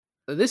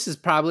this is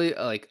probably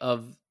like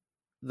of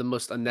the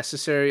most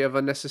unnecessary of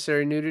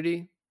unnecessary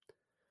nudity.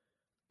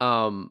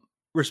 Um,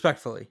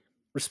 Respectfully.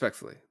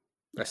 Respectfully,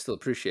 I Yeah. still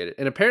appreciate it.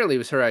 And apparently, it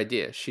was her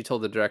idea. She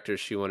told the director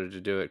she wanted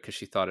to do it because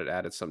she thought it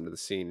added something to the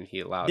scene, and he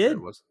allowed her. Did.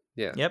 Was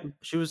yeah, Yep.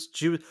 She was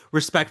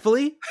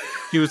respectfully,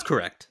 she was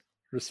correct.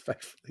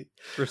 respectfully.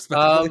 Um,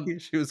 Respectfully,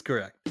 she was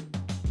correct.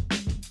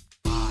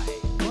 I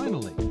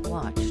finally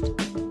Watched.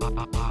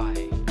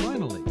 I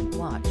finally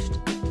Watched.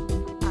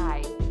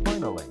 I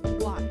finally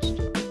watched.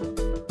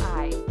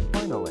 I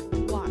finally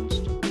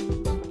watched.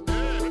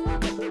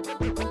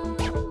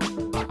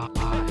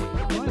 I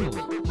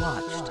finally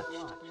Watched.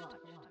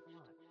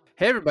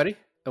 hey everybody,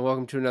 and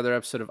welcome to another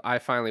episode of I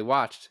Finally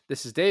Watched.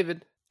 This is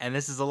David. And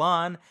this is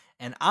Alon,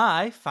 and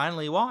I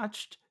finally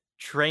watched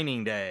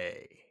Training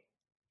Day.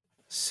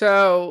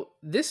 So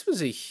this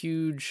was a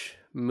huge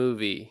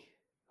movie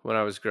when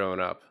I was growing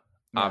up,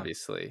 Yeah.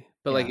 obviously,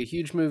 but like Yeah. a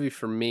huge movie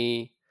for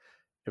me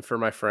and for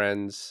my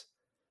friends.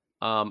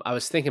 I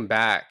was thinking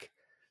back.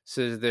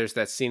 So there's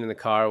that scene in the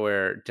car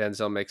where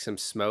Denzel makes him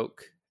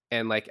smoke.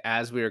 And like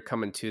as we were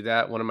coming to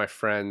that, one of my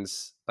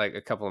friends, like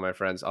a couple of my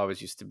friends,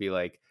 always used to be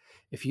like,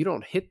 if you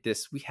don't hit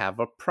this, we have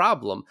a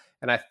problem.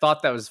 And I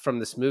thought that was from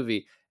this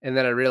movie. And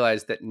then I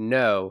realized that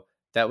no,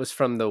 that was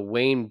from the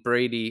Wayne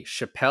Brady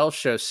Chappelle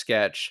Show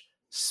sketch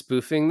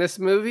spoofing this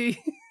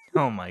movie.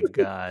 Oh my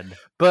god.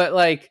 But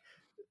like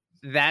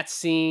that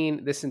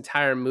scene, this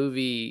entire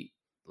movie,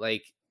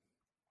 like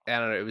I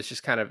don't know, it was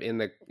just kind of in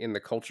the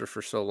culture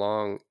for so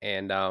long,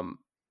 and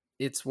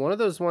it's one of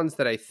those ones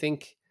that I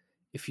think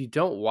if you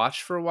don't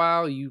watch for a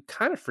while, you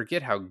kind of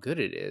forget how good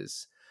it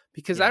is.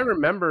 Because I Yeah.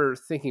 remember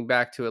thinking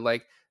back to it,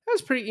 like that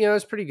was pretty, it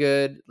was pretty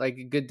good, like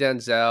a good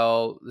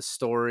Denzel. The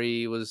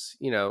story was,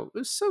 it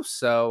was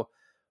so.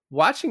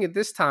 Watching it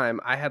this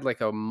time, I had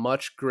like a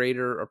much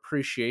greater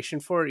appreciation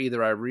for it.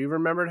 Either I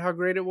remembered how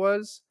great it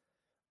was,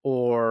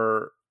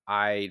 or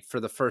I, for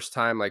the first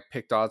time, like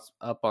picked up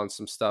on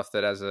some stuff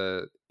that as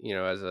a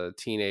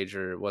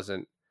teenager,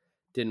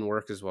 didn't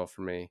work as well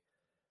for me.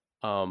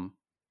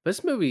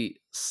 This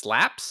movie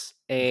slaps,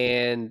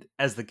 and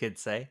As the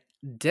kids say.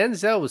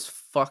 Denzel was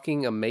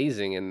fucking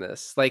amazing in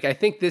this. Like, I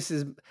think this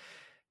is,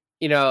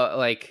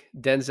 like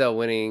Denzel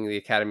winning the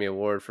Academy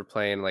Award for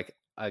playing like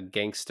a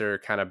gangster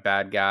kind of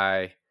bad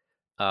guy.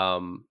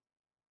 Um,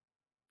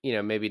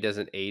 maybe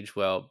doesn't age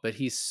well, but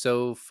he's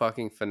so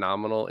fucking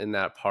phenomenal in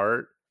that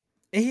part.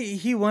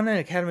 He won an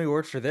Academy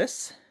Award for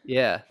this?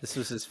 Yeah, this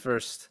was his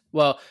first.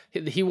 Well,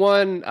 he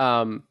won.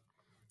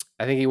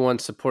 I think he won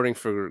supporting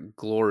for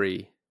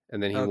Glory,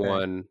 and then he Okay.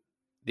 won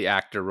the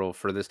actor role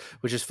for this,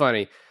 which is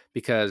funny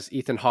because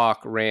Ethan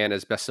Hawke ran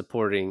as best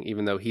supporting,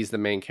 even though he's the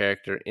main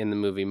character in the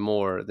movie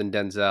more than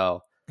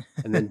Denzel,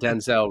 and then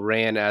Denzel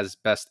ran as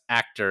best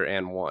actor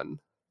and won.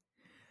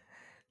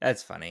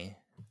 That's funny.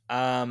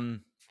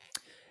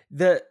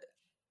 The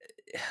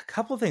a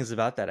couple things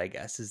about that, I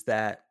guess, is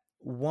that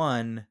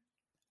one,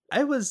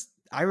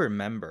 I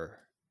remember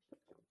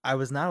I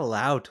was not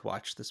allowed to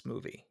watch this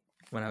movie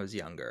when I was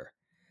younger.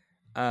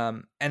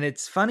 And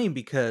it's funny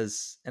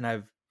because, and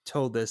I've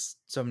told this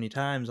so many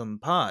times on the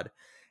pod,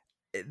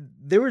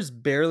 there was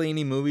barely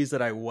any movies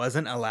that I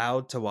wasn't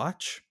allowed to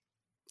watch.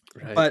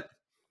 Right.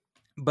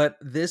 But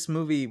this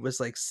movie was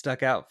like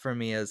stuck out for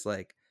me as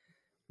like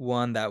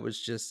one that was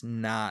just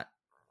not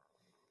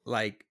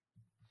like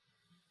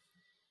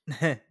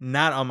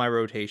not on my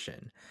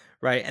rotation,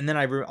 right? And then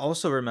I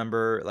also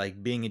remember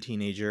like being a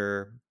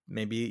teenager,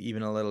 maybe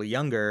even a little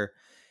younger,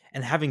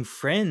 and having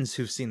friends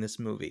who've seen this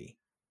movie.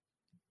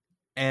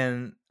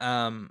 And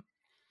I'm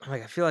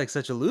like, I feel like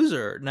such a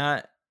loser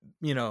not,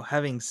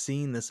 having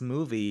seen this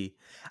movie.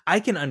 I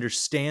can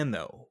understand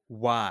though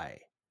why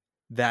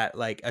that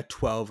like a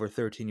 12 or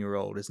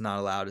 13-year-old is not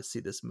allowed to see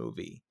this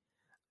movie.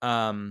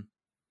 Um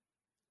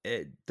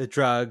the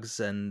drugs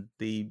and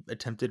the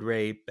attempted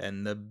rape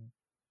and the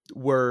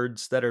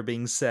words that are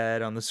being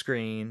said on the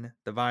screen,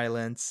 the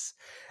violence.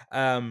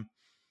 Um,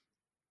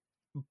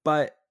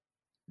 but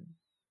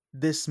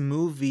this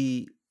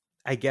movie,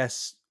 I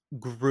guess,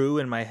 grew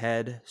in my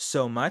head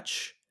so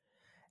much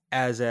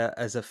as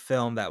a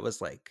film that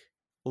was like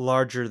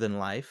larger than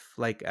life.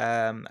 Like,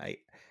 I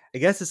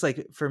guess it's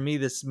like for me,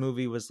 this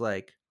movie was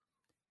like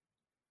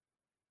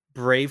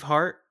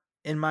Braveheart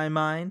in my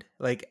mind,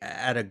 like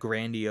at a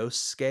grandiose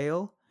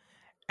scale.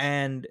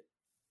 And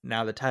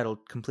now the title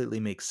completely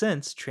makes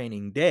sense.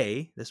 Training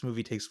Day. This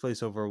movie takes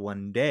place over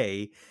one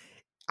day.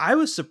 I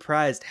was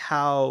surprised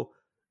how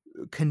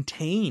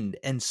contained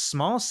and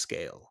small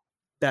scale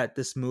that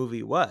this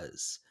movie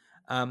was.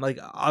 Like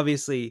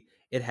obviously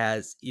it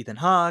has Ethan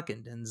Hawke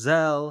and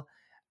Denzel,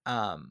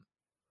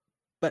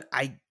 but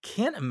I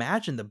can't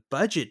imagine the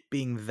budget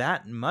being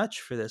that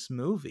much for this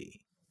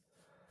movie.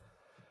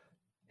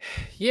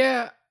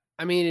 Yeah,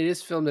 I mean, it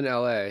is filmed in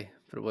LA,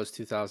 but it was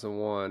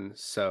 2001.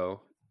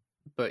 So,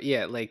 but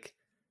yeah, like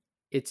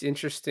it's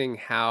interesting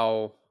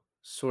how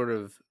sort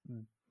of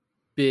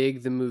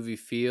big the movie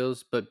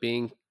feels, but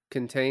being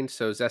contained.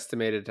 So it's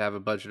estimated to have a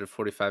budget of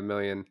 45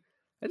 million.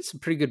 I did some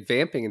pretty good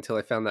vamping until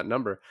I found that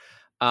number.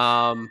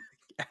 Um,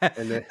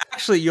 And then,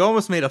 Actually, you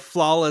almost made a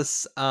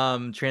flawless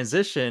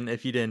transition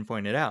if you didn't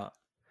point it out.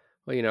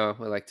 well,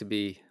 I like to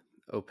be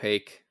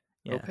opaque.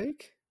 Yeah.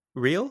 Opaque?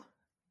 Real?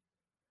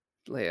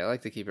 Yeah, I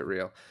like to keep it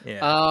real.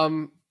 Yeah.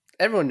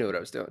 Everyone knew what I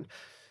was doing.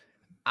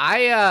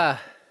 I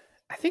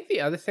think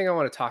the other thing I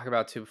want to talk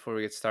about too before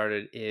we get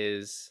started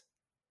is,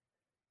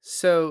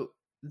 so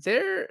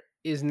there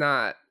is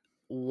not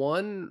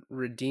one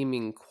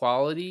redeeming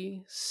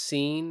quality,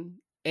 scene,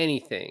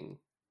 anything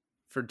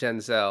for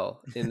Denzel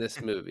in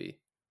this movie.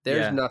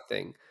 There's Yeah.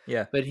 nothing.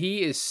 Yeah. But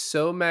he is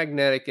so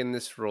magnetic in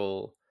this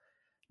role.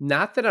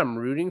 Not that I'm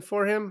rooting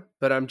for him,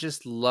 but I'm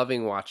just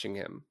loving watching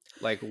him.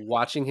 Like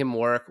watching him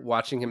work,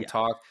 watching him Yeah.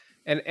 talk.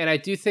 And I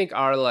do think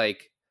our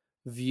like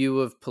view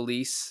of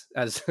police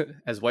as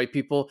as white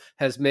people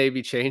has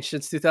maybe changed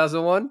since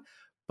 2001,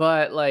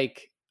 but or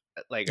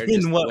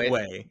just In what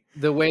way?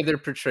 the way they're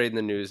portrayed in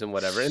the news and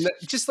whatever. And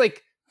just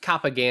like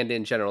propaganda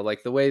in general,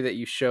 like the way that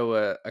you show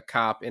a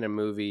cop in a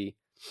movie,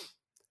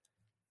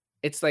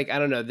 it's like, I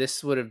don't know,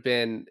 this would have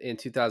been in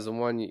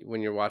 2001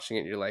 when you're watching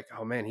it, you're like,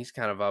 oh man, he's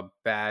kind of a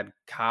bad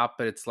cop,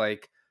 but it's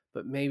like,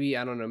 but maybe,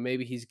 I don't know,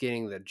 maybe he's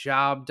getting the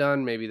job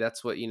done. Maybe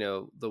that's what,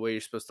 the way you're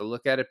supposed to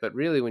look at it. But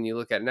really, when you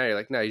look at it now, you're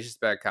like, no, he's just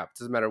a bad cop. It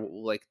doesn't matter.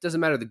 Like, it doesn't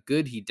matter the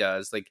good he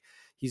does. Like,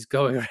 he's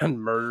going around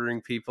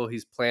murdering people.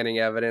 He's planting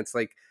evidence.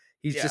 Like,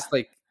 he's Yeah. just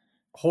like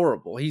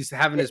horrible. He's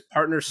having his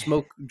partner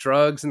smoke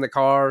drugs in the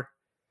car.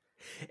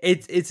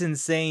 It's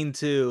insane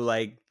too.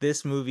 Like,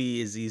 this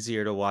movie is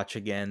easier to watch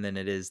again than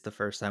it is the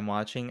first time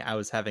watching. I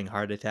was having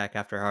heart attack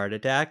after heart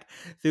attack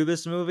through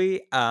this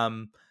movie.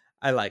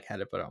 I like had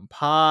to put on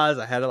pause.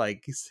 I had to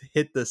like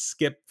hit the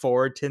skip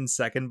forward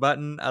 10-second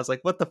button. I was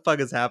like, what the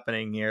fuck is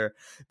happening here?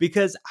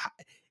 Because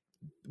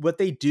what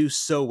they do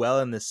so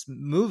well in this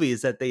movie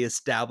is that they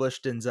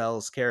established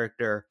Denzel's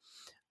character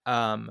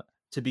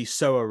to be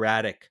so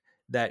erratic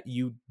that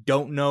you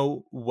don't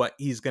know what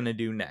he's gonna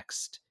do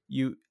next.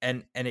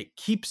 And it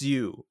keeps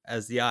you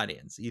as the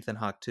audience, Ethan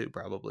Hawke too,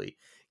 probably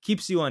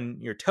keeps you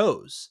on your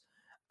toes.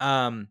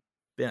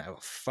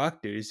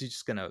 Fuck, dude, is he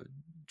just gonna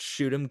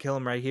shoot him, kill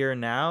him right here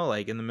and now,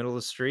 like in the middle of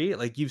the street?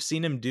 Like, you've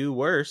seen him do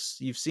worse.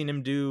 You've seen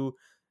him do,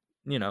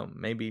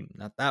 maybe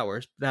not that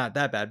worse, not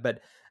that bad,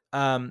 but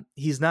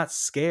he's not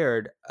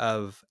scared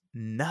of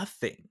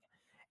nothing.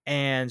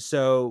 And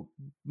so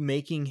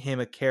making him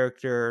a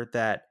character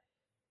that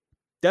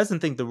doesn't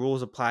think the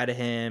rules apply to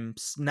him,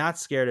 not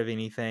scared of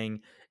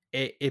anything,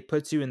 it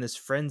puts you in this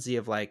frenzy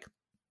of like,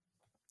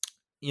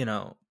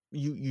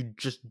 you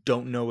just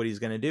don't know what he's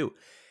going to do.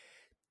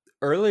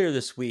 Earlier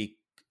this week,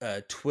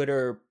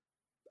 Twitter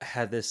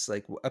had this,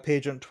 like, a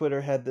page on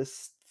Twitter had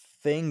this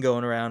thing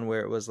going around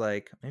where it was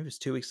like, maybe it was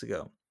 2 weeks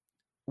ago.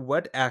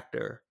 What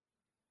actor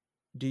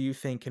do you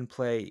think can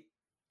play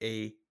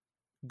a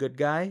good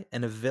guy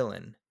and a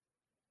villain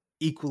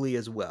equally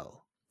as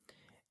well?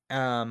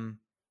 And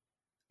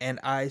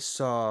I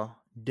saw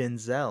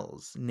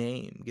Denzel's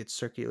name get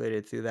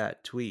circulated through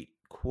that tweet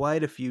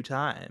quite a few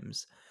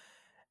times.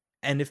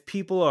 And if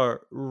people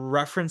are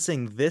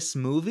referencing this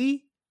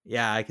movie,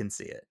 yeah, I can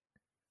see it.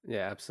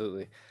 Yeah,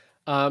 absolutely.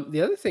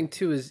 The other thing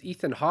too is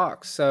Ethan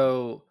Hawke.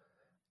 So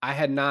I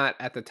had not,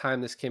 at the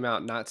time this came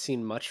out, not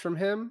seen much from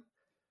him.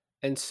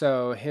 And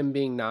so him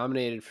being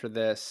nominated for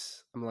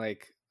this, I'm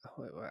like,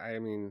 I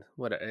mean,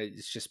 what?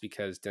 It's just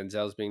because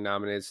Denzel's being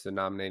nominated, so they're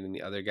nominating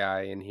the other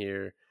guy in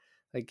here.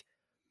 Like,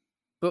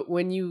 but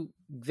when you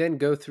then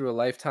go through a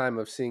lifetime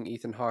of seeing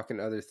Ethan Hawke in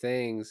other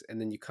things,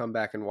 and then you come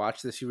back and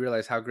watch this, you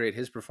realize how great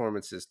his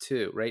performance is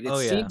too, right? Oh,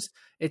 yeah.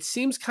 It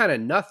seems kind of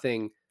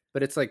nothing,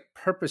 but it's like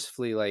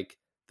purposefully, like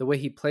the way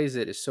he plays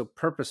it is so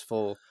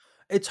purposeful.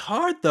 It's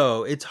hard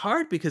though. It's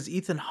hard because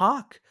Ethan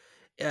Hawke,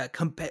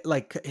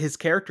 like his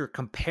character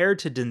compared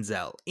to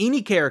Denzel,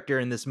 any character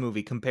in this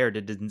movie compared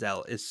to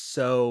Denzel is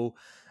so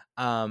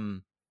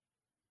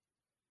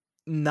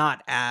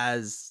not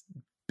as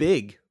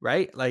big,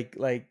 right? Like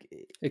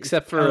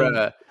Except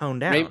for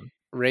toned down.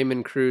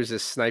 Raymond Cruz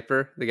as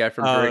Sniper, the guy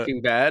from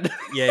Breaking Bad.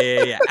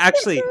 Yeah.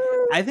 Actually,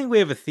 I think we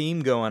have a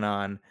theme going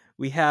on.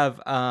 We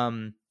have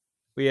Giancarlo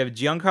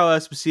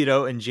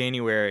Esposito in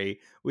January.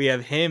 We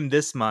have him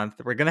this month.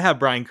 We're gonna have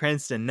Bryan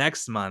Cranston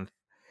next month.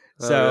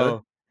 Oh, So,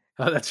 really?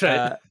 Oh, that's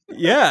right.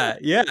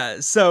 yeah.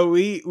 So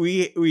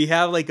we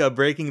have like a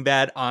Breaking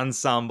Bad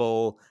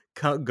ensemble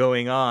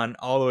going on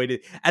all the way to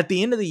at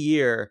the end of the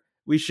year.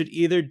 We should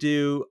either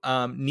do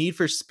Need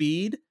for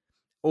Speed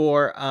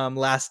or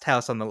Last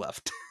House on the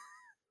Left.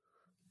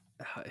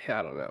 Yeah,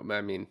 I don't know.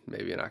 I mean,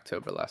 maybe in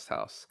October, Last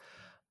House.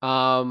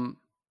 I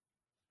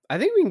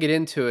think we can get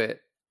into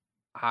it.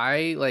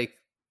 I like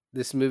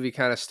this movie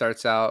kind of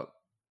starts out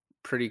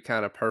pretty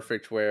kind of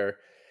perfect where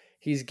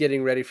he's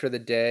getting ready for the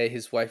day.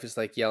 His wife is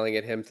like yelling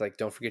at him to like,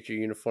 don't forget your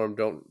uniform.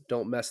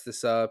 Don't mess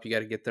this up. You got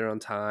to get there on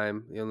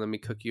time. Let me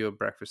cook you a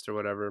breakfast or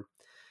whatever.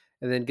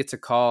 And then gets a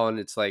call and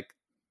it's like,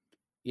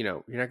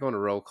 you're not going to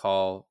roll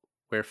call,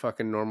 wear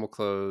fucking normal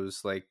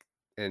clothes, like,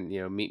 and,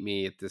 meet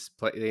me at this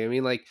place. I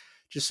mean, like,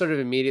 just sort of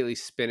immediately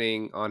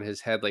spinning on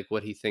his head, like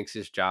what he thinks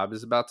his job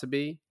is about to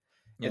be.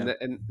 Yeah.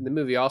 And the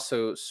movie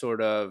also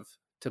sort of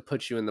to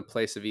put you in the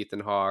place of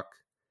Ethan Hawke,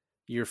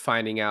 you're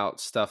finding out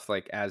stuff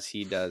like as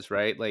he does,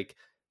 right? Like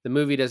the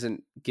movie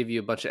doesn't give you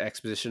a bunch of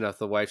exposition of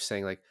the wife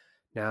saying like,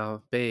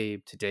 now,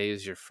 babe, today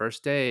is your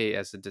first day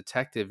as a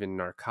detective in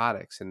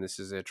narcotics, and this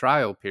is a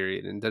trial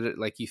period. And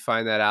like you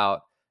find that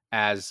out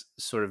as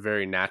sort of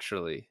very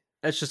naturally.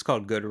 That's just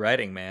called good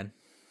writing, man.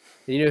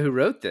 And you know who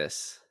wrote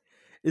this?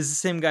 Is the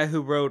same guy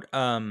who wrote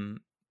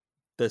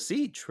The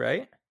Siege,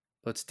 right?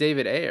 Well, it's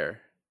David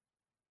Ayer.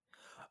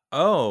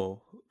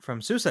 Oh,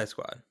 from Suicide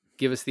Squad.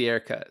 Give us the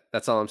haircut.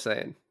 That's all I'm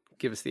saying.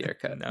 Give us the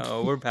haircut.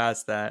 No, we're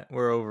past that.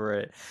 We're over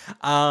it.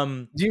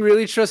 Do you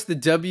really trust the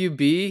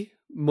WB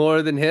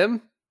more than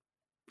him?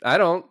 I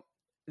don't.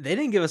 They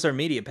didn't give us our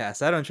media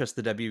pass. I don't trust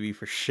the WB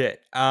for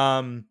shit.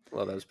 Well,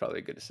 that was probably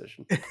a good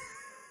decision.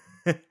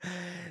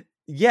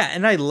 Yeah,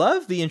 and I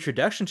love the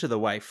introduction to the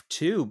wife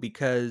too,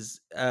 because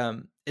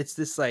it's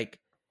this like,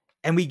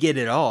 and we get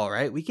it all,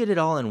 right? We get it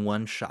all in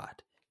one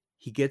shot.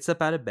 He gets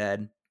up out of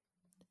bed.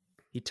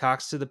 He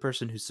talks to the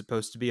person who's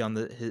supposed to be on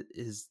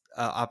his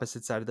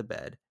opposite side of the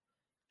bed.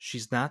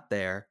 She's not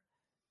there.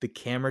 The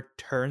camera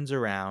turns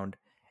around,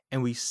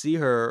 and we see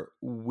her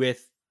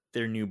with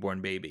their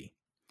newborn baby.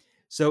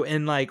 So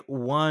in like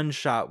one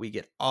shot, we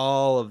get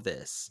all of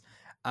this.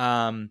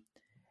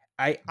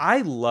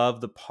 I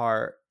love the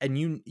part, and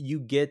you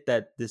get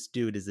that this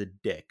dude is a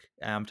dick.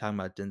 And I'm talking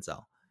about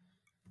Denzel.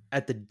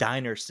 At the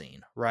diner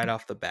scene, right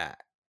off the bat,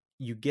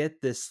 you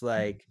get this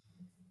like,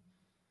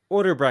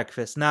 order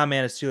breakfast. Nah,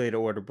 man, it's too late to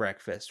order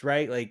breakfast,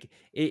 right? Like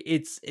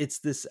it's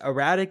this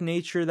erratic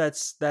nature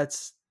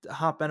that's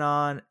hopping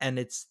on, and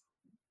it's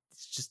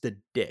just a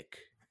dick.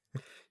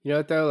 You know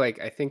what though?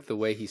 Like I think the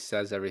way he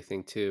says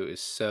everything too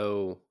is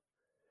so.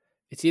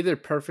 It's either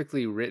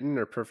perfectly written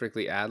or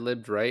perfectly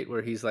ad-libbed, right?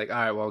 Where he's like, all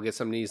right, well, I'll get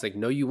something. He's like,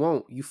 no, you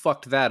won't. You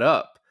fucked that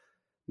up.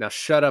 Now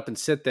shut up and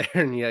sit there.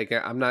 And you're like,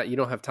 you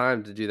don't have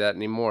time to do that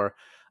anymore.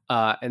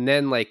 And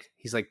then like,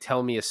 he's like,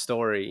 tell me a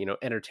story,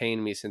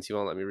 entertain me since you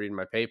won't let me read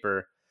my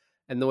paper.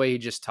 And the way he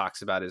just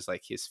talks about is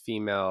like his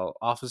female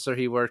officer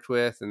he worked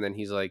with. And then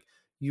he's like,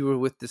 you were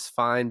with this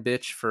fine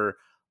bitch for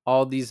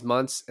all these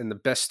months. And the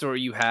best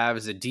story you have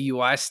is a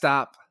DUI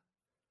stop.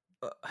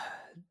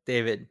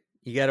 David,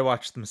 you got to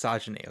watch the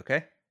misogyny,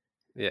 okay?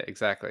 Yeah,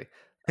 exactly.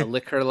 A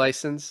liquor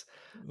license.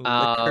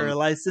 Liquor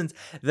license.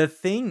 The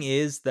thing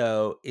is,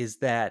 though, is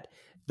that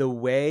the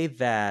way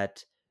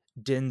that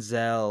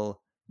Denzel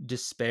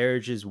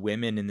disparages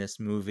women in this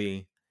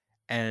movie,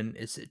 and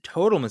it's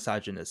total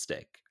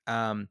misogynistic.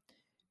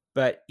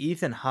 But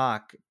Ethan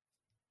Hawke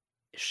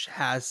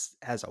has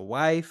a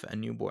wife, a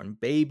newborn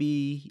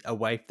baby, a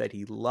wife that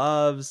he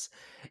loves.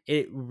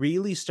 It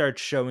really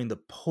starts showing the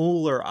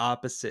polar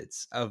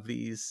opposites of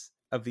these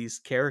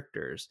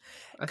characters.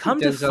 I Come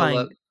think to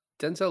find,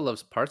 Denzel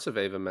loves parts of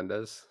Ava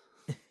Mendes.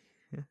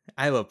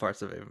 I love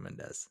parts of Ava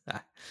Mendes.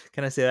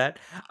 Can I say that?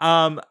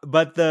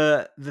 But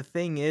the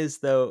thing is,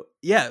 though,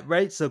 yeah,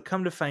 right. So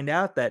come to find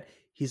out that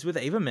he's with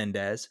Ava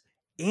Mendes,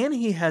 and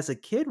he has a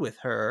kid with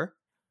her,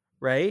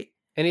 right?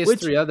 And he has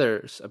 3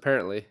 others,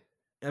 apparently.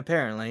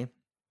 Apparently,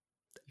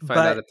 You find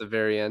out at the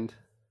very end.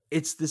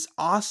 It's this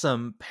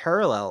awesome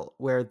parallel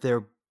where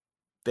they're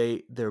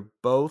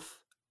both.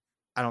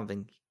 I don't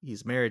think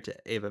he's married to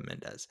Ava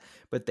Mendes,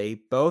 but they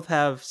both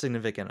have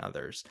significant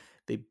others.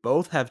 They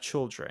both have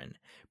children,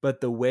 but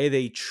the way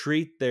they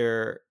treat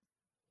their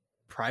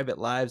private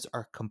lives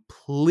are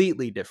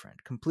completely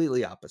different,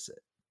 completely opposite.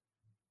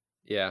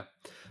 Yeah.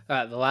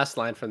 The last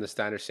line from the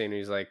Steiner scene,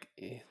 he's like,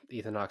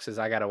 Ethan Hawke says,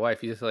 I got a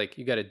wife. He's like,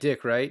 you got a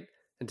dick, right?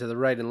 And to the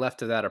right and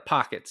left of that are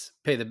pockets.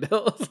 Pay the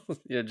bills.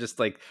 Just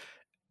like,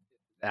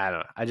 I don't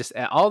know. I just,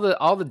 all the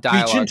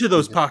dialogue. Reach into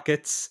those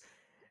pockets.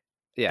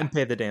 Yeah. And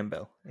pay the damn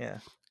bill. Yeah.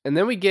 And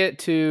then we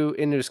get into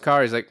his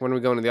car. He's like, when are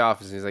we going to the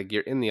office? And he's like,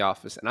 you're in the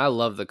office. And I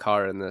love the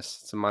car in this.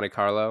 It's a Monte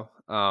Carlo.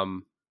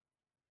 And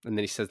then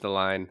he says the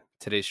line,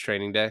 today's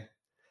training day.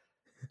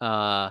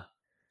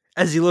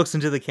 As he looks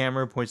into the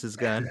camera and points his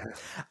gun.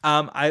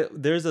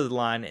 There's a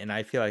line, and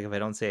I feel like if I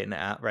don't say it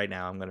right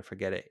now, I'm going to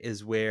forget it,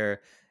 is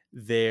where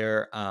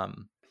the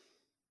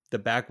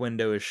back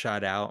window is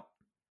shot out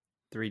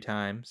 3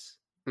 times.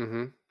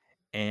 Mm-hmm.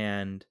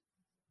 And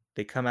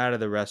they come out of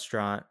the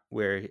restaurant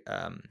where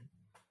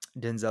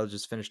Denzel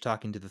just finished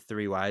talking to the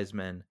 3 wise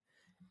men,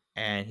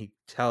 and he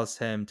tells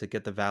him to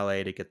get the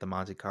valet to get the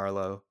Monte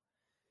Carlo.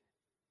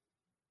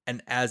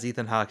 And as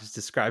Ethan Hawke is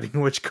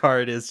describing which car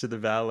it is to the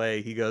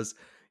valet, he goes,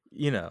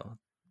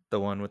 the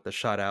one with the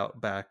shot out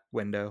back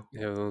window.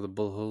 Yeah, the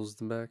bull holes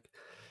in the back.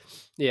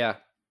 Yeah.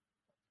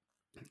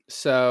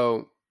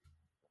 So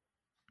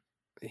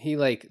he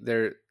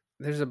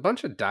there's a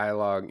bunch of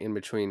dialogue in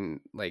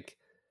between, like,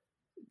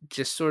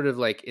 just sort of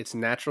like it's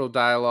natural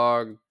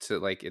dialogue to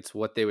like it's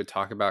what they would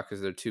talk about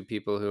because they're 2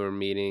 people who are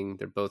meeting.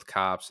 They're both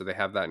cops, so they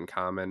have that in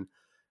common.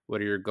 What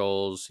are your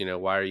goals?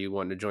 Why are you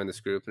wanting to join this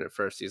group? And at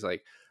first he's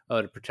like,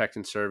 oh, to protect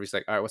and serve. He's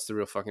like, all right, what's the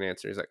real fucking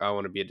answer? He's like, I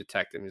want to be a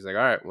detective. He's like,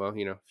 all right, well,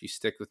 if you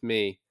stick with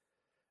me,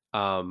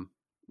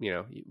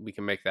 we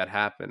can make that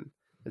happen.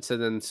 And so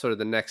then sort of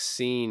the next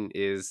scene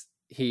is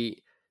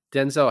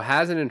Denzel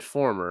has an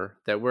informer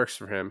that works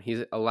for him.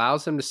 He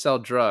allows him to sell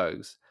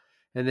drugs.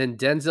 And then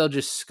Denzel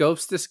just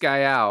scopes this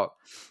guy out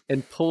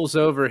and pulls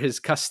over his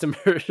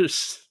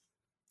customers.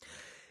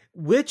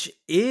 Which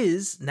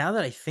is, now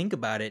that I think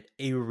about it,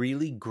 a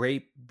really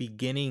great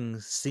beginning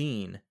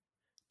scene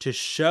to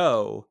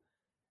show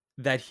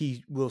that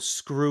he will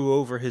screw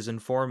over his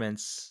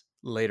informants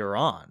later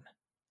on.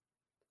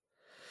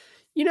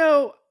 You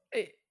know,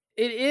 it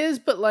is,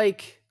 but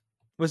like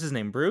What's his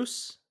name?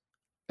 Bruce?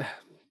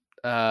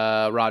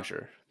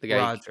 Roger, the guy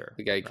Roger.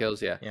 the guy he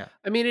kills, yeah. Yeah.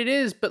 I mean, it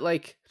is, but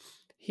like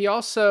he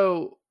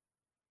also,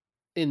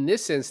 in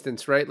this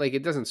instance, right? Like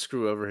it doesn't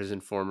screw over his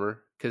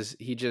informer because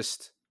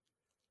he's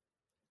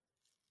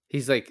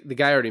like, the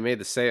guy already made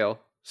the sale,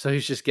 so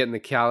he's just getting the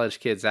college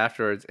kids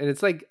afterwards. And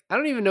it's like, I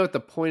don't even know what the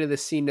point of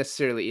this scene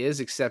necessarily is,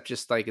 except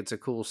just like it's a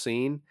cool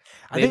scene.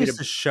 I think Maybe it's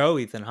to show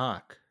Ethan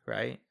Hawke,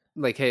 right?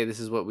 like, hey, this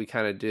is what we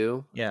kind of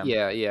do. Yeah.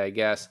 Yeah, I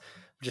guess.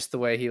 Just the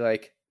way he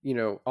like,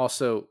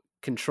 also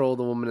control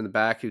the woman in the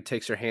back who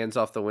takes her hands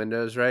off the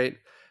windows, right?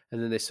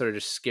 And then they sort of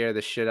just scare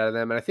the shit out of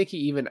them. And I think he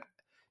even,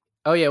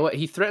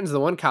 he threatens the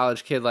one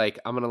college kid, like,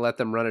 I'm going to let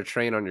them run a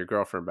train on your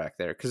girlfriend back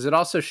there. Because it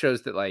also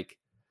shows that, like,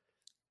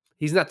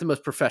 he's not the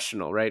most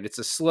professional, right? It's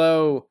a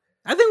slow...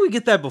 I think we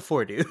get that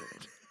before, dude.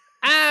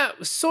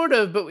 Sort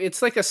of, but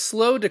it's like a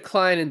slow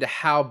decline into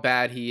how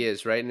bad he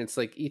is, right? And it's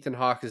like Ethan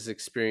Hawke is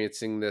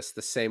experiencing this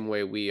the same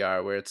way we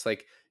are, where it's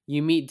like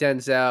you meet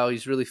Denzel,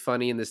 he's really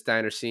funny in this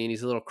diner scene,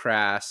 he's a little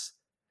crass,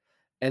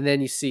 and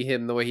then you see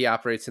him the way he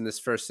operates in this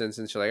first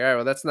instance, you're like, all right,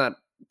 well, that's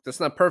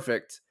not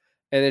perfect,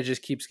 and it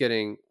just keeps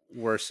getting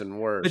worse and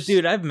worse. But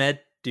dude, I've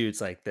met dudes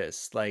like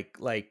this, like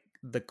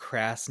the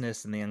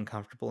crassness and the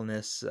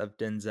uncomfortableness of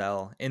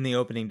Denzel in the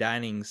opening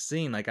dining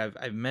scene. Like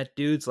I've met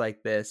dudes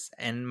like this,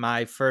 and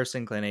my first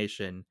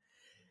inclination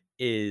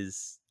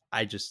is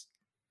I just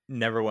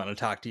never want to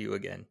talk to you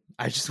again.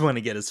 I just want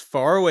to get as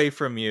far away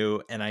from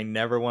you, and I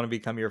never want to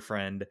become your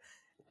friend,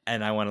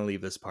 and I want to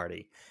leave this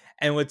party.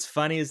 And what's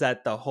funny is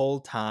that the whole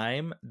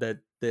time that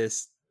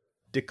this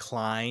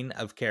decline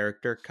of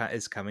character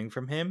is coming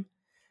from him,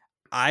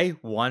 I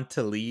want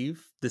to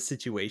leave the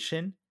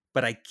situation,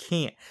 but I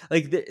can't.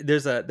 Like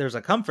there's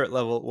a comfort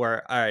level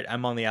where, all right,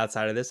 I'm on the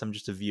outside of this. I'm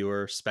just a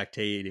viewer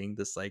spectating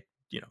this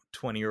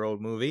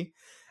 20-year-old movie.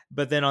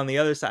 But then on the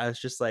other side, I was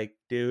just like,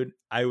 dude,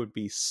 I would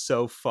be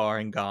so far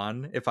and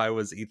gone if I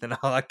was Ethan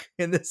Hawke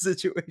in this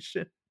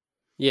situation.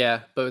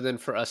 Yeah, but then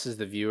for us as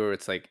the viewer,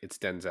 it's like it's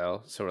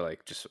Denzel, so we're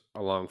like just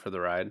along for the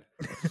ride.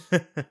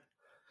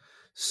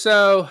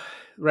 So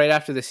right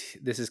after this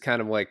is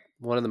kind of like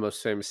one of the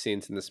most famous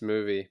scenes in this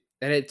movie.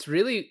 And it's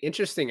really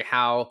interesting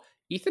how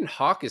Ethan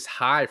Hawke is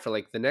high for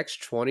like the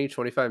next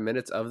 20-25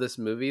 minutes of this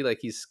movie. Like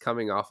he's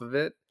coming off of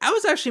it. I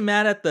was actually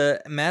mad at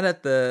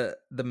the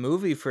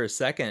movie for a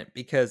second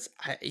because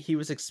he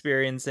was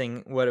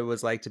experiencing what it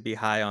was like to be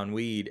high on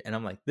weed, and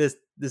I'm like, this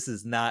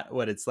is not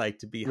what it's like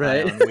to be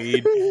high on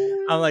weed.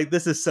 I'm like,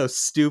 this is so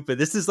stupid.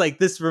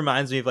 This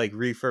reminds me of like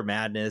Reefer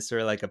Madness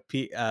or like a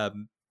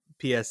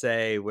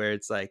PSA where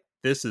it's like,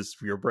 this is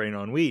your brain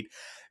on weed.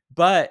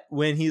 But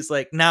when he's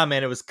like, nah,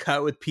 man, it was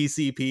cut with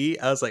PCP,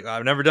 I was like, oh,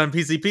 I've never done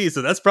PCP,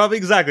 so that's probably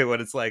exactly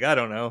what it's like. I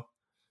don't know.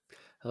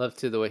 I love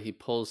too the way he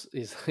pulls.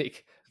 He's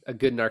like, a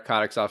good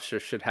narcotics officer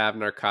should have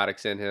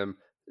narcotics in him.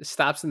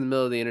 Stops in the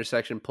middle of the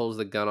intersection, pulls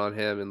the gun on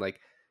him, and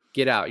like,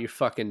 get out, you're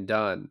fucking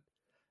done.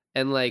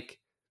 And like,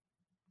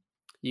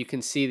 you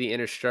can see the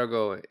inner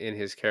struggle in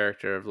his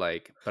character of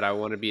like, but I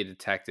want to be a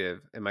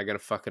detective. Am I gonna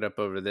fuck it up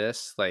over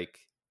this? Like,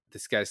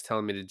 this guy's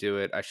telling me to do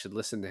it. I should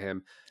listen to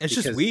him. It's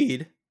just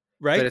weed,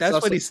 right? That's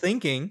also what he's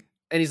thinking.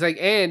 And he's like,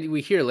 and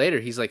we hear later,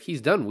 he's like, he's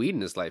done weed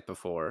in his life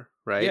before,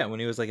 right? Yeah, when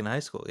he was like in high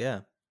school, yeah.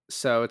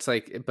 So it's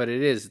like, but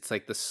it's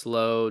like the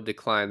slow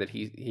decline that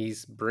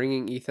he's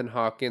bringing Ethan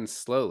Hawke in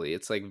slowly.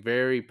 It's like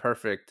very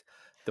perfect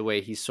the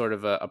way he's sort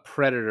of a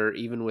predator,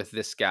 even with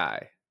this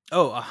guy.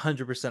 Oh,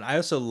 100%. I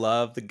also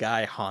love the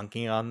guy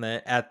honking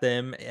at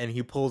them, and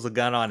he pulls a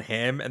gun on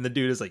him, and the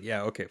dude is like,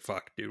 yeah, okay,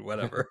 fuck, dude,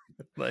 whatever.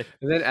 Like,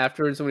 and then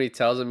afterwards, when he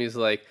tells him, he's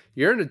like,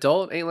 you're an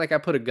adult, ain't like I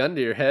put a gun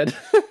to your head.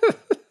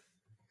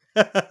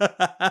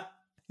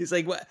 He's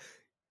like, what?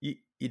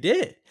 You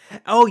did?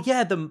 Oh,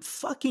 yeah, the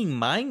fucking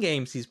mind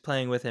games he's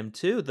playing with him,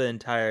 too, the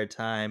entire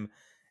time.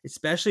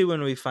 Especially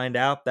when we find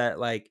out that,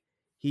 like,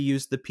 he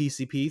used the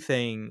PCP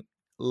thing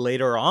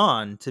later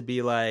on to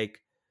be like,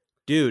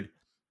 dude,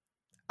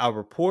 I'll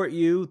report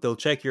you. They'll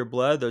check your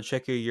blood. They'll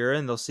check your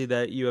urine. They'll see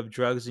that you have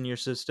drugs in your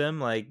system.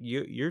 Like,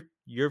 you're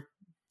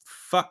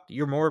fucked.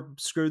 You're more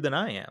screwed than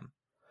I am.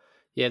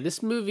 Yeah,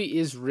 this movie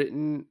is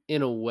written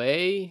in a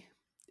way.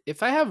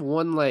 If I have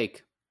one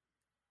like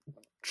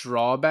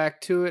drawback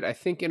to it, I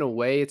think in a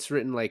way it's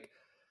written like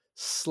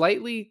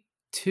slightly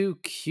too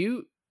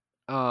cute.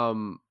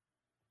 In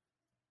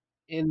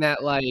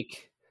that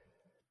like,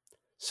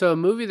 so a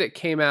movie that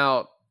came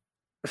out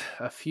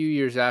a few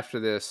years after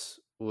this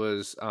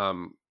was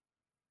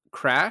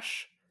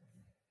Crash,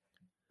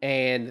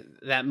 and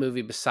that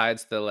movie,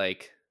 besides the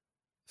like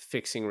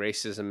fixing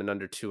racism in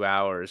under 2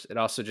 hours, it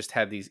also just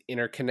had these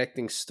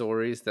interconnecting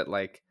stories that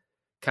like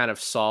kind of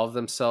solve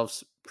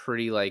themselves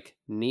pretty like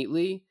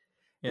neatly.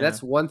 And Yeah.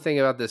 that's one thing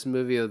about this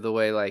movie, of the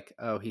way like,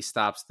 oh, he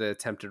stops the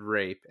attempted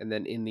rape, and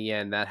then in the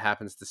end that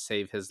happens to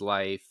save his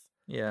life.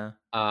 Yeah.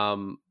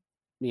 um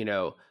you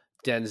know,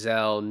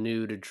 Denzel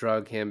knew to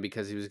drug him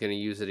because he was going to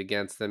use it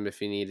against them if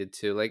he needed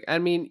to. Like, I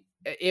mean,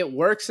 it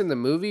works in the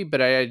movie,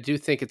 but I do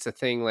think it's a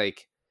thing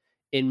like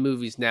in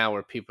movies now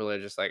where people are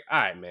just like, all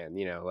right, man,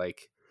 you know,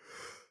 like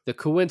the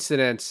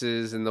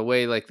coincidences and the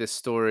way like this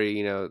story,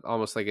 you know,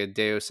 almost like a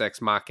Deus Ex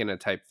Machina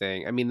type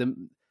thing. I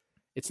mean,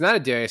 it's not a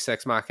Deus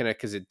Ex Machina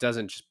because it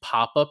doesn't just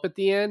pop up at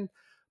the end,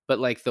 but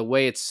like the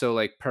way it's so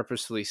like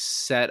purposefully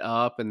set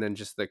up, and then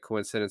just the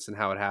coincidence and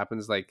how it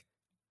happens, like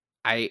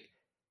I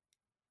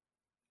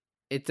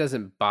it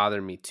doesn't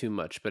bother me too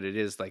much, but it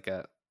is like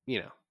a, you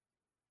know,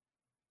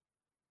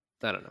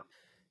 I don't know.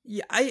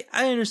 Yeah, I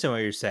understand what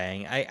you're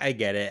saying. I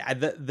get it.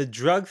 The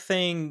drug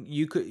thing,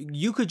 you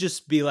could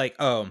just be like,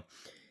 oh,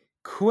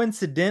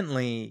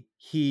 coincidentally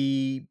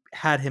he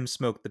had him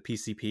smoke the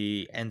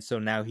PCP, and so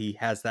now he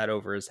has that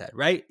over his head,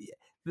 right?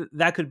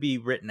 That could be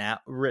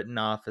written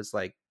off as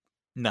like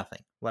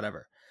nothing,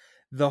 whatever.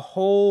 The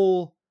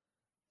whole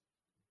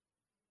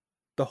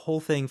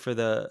thing for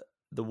the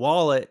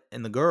wallet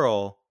and the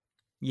girl,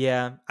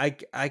 yeah,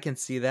 I can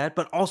see that,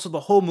 but also the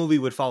whole movie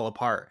would fall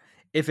apart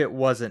if it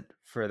wasn't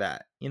for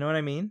that. You know what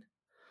I mean?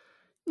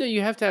 No,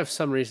 you have to have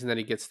some reason that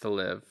he gets to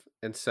live,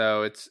 and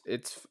so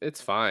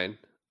it's fine.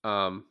 But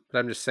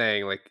I'm just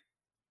saying, like,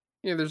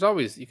 you know, there's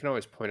always, you can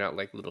always point out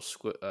like little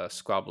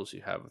squabbles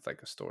you have with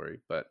like a story.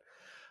 But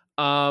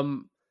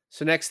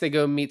so next they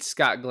go meet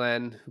Scott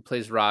Glenn, who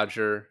plays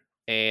Roger,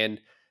 and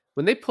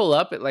when they pull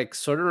up, it like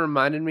sort of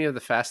reminded me of the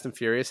Fast and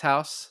Furious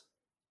house,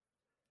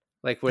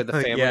 like where the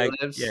family Yeah,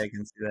 lives. I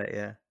can see that.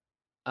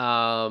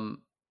 Yeah.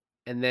 Um,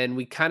 and then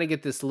we kind of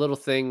get this little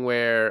thing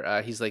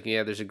where he's like,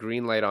 "Yeah, there's a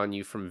green light on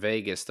you from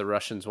Vegas. The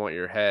Russians want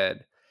your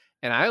head."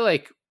 And I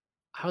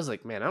was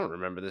like, "Man, I don't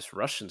remember this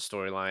Russian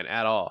storyline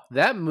at all."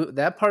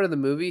 That part of the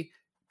movie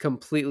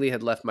completely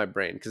had left my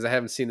brain because I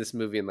haven't seen this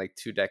movie in like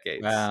 2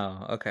 decades.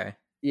 Wow. Okay.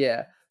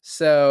 Yeah,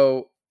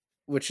 so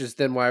which is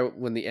then why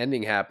when the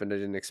ending happened, I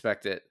didn't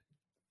expect it.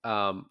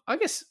 I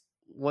guess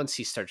once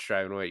he starts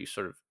driving away, you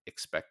sort of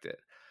expect it.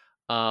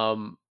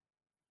 Um,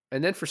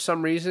 and then for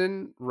some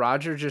reason,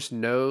 Roger just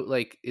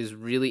is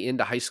really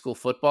into high school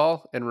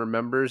football and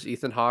remembers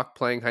Ethan Hawke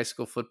playing high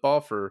school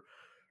football for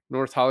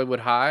North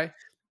Hollywood High.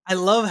 I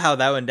love how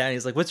that went down.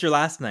 He's like, "What's your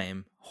last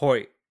name?"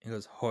 Hoyt. He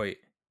goes, "Hoyt."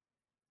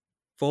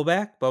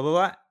 Fullback, blah blah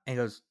blah. And he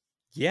goes,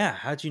 "Yeah,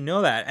 how'd you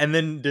know that?" And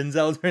then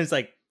Denzel turns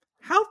like,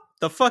 "How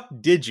the fuck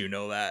did you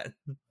know that?"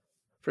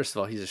 First of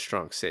all, he's a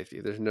strong safety.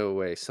 There's no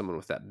way someone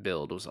with that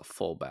build was a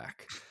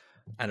fullback.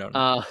 I don't know,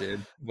 Uh, dude.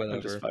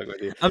 I'm just Whatever. fucking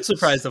with you. I'm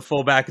surprised the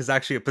fullback is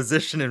actually a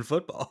position in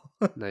football.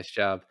 Nice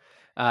job.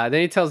 Then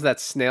he tells that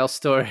snail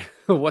story.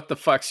 What the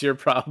fuck's your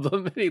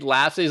problem? And he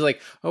laughs. And he's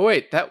like, "Oh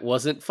wait, that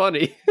wasn't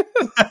funny."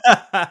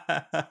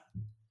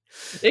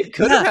 It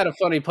could have Yeah. had a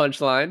funny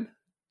punchline.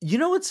 You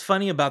know what's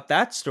funny about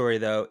that story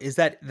though is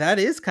that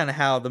is kind of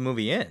how the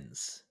movie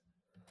ends.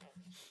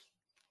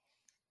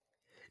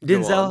 Go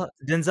on.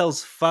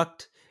 Denzel's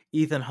fucked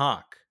Ethan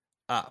Hawke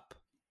up,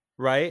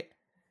 right?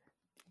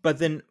 But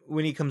then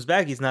when he comes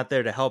back, he's not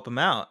there to help him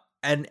out.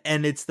 And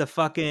it's the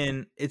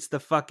fucking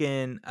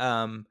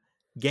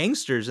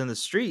gangsters in the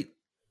street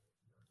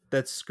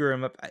that screw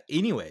him up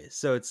anyway.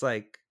 So it's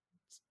like,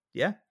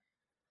 yeah,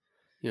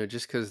 You know,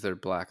 just because they're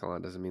black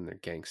on doesn't mean they're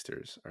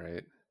gangsters. All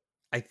right.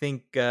 I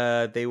think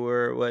they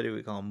were, what do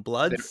we call them? They,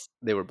 Bloods?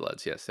 they were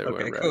Bloods. Yes, they were Okay,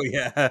 wearing red. cool,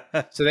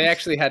 yeah. So they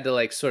actually had to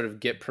like sort of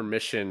get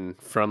permission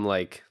from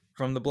like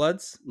From the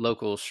Bloods?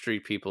 local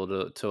street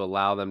people to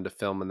allow them to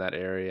film in that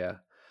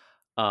area.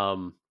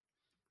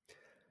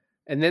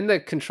 And then the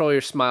Control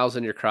Your Smiles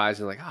and Your Cries,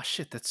 and like, oh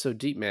shit, that's so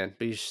deep, man.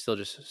 But he's still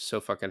just so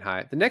fucking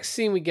high. The next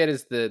scene we get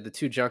is the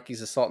two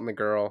junkies assaulting the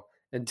girl,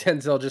 and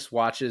Denzel just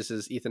watches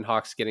as Ethan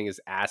Hawke's getting his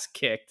ass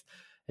kicked,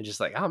 and just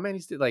like, oh man,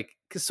 he's like,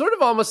 cause sort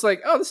of almost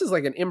like, oh, this is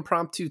like an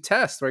impromptu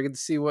test where I get to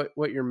see what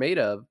you're made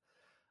of.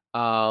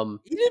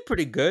 He did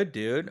pretty good,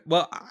 dude.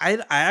 Well,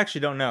 I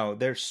actually don't know.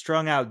 They're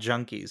strung out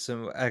junkies,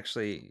 so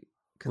actually,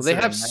 Well, they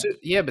have considering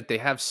that- yeah, but they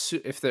have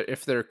if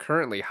they're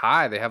currently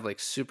high, they have like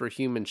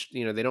superhuman.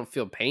 You know, they don't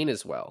feel pain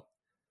as well.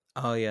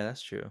 Oh yeah,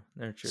 that's true.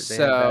 They're true. They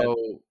have that.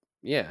 So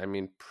yeah, I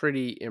mean,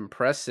 pretty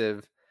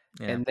impressive.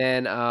 Yeah. And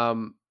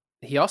then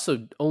he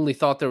also only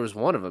thought there was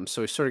one of them,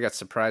 so he sort of got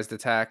surprised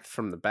attacked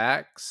from the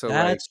back. So like,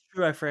 That's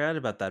true. I forgot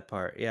about that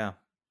part. Yeah.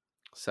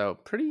 so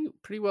pretty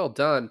well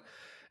done.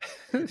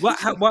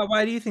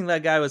 Why do you think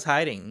that guy was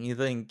hiding? You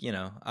think,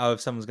 oh,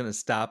 if someone's gonna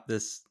stop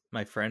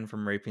my friend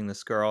from raping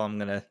this girl, I'm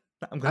gonna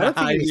I don't think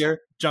he hide was. here,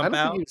 I jump don't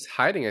think out. he was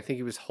hiding. I think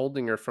he was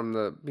holding her from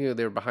the. You know,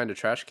 they were behind a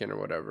trash can or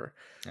whatever.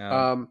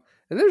 Oh.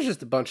 And there's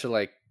just a bunch of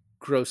like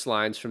gross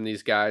lines from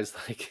these guys.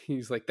 Like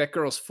he's like, that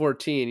girl's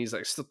 14. He's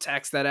like, still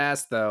tax that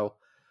ass though.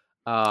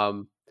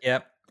 Yep.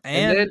 And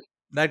And then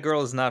that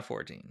girl is not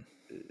 14.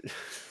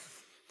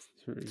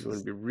 You want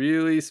to be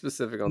really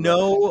specific on that.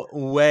 No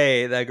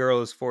way that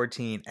girl is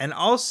 14. And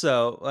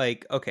also,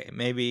 like, okay,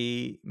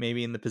 maybe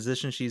in the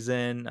position she's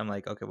in, I'm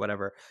like, okay,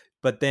 whatever.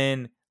 But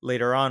then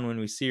later on when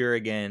we see her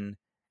again,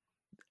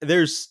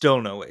 there's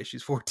still no way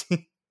she's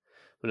 14.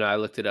 No, I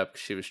looked it up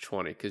 'cause she was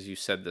 20 because you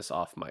said this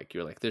off mic.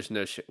 You're like, "There's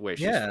no way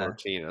she's Yeah,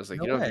 14." I was like,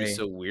 no "You don't have to be way.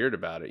 so weird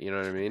about it." You know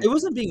what I mean? It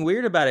wasn't being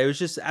weird about it. It was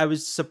just I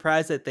was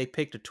surprised that they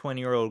picked a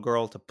 20-year-old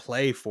girl to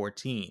play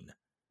 14.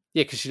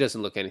 Yeah, because she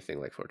doesn't look anything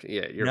like 14.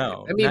 Yeah, you're right.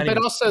 No, I mean, not but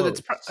even also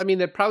close. I mean,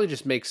 that probably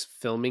just makes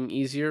filming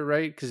easier,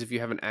 right? Because if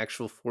you have an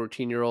actual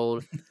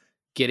 14-year-old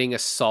getting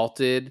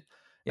assaulted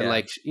and Yeah,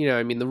 like,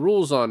 I mean, the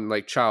rules on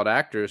like child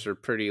actors are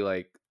pretty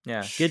like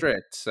yeah. strict.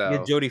 Get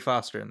So Jodie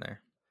Foster in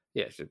there.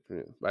 yeah,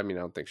 I mean,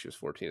 I don't think she was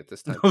 14 at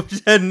this time.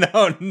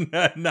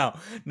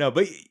 No.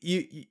 But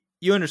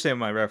you understand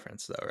my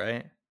reference though,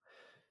 right?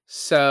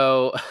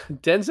 So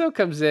Denzel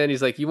comes in.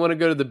 He's like, "You want to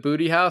go to the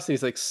booty house?" And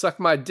he's like, "Suck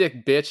my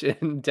dick, bitch."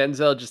 And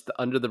Denzel just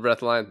under the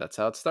breath line. That's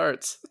how it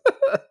starts.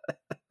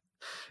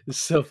 It's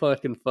so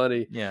fucking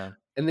funny. Yeah.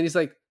 And then he's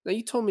like, "No,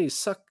 you told me to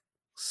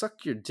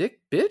suck your dick,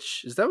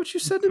 bitch. Is that what you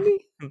said to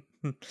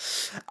me?"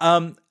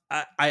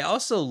 I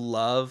also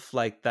love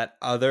like that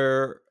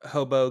other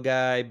hobo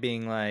guy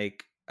being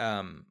like,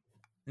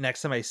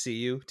 next time I see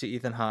you to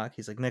Ethan Hawke,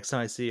 he's like, next time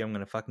I see you, I'm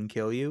gonna fucking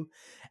kill you.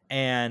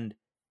 And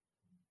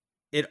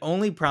it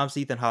only prompts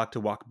Ethan Hawke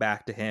to walk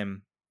back to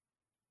him,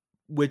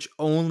 which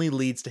only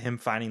leads to him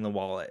finding the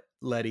wallet,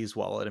 Letty's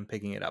wallet, and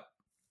picking it up.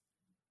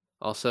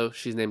 Also,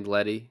 she's named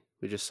Letty.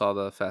 We just saw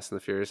the Fast and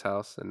the Furious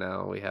house, and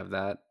now we have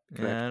that Yeah,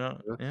 I connection.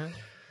 don't. Yeah.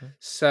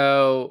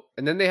 So,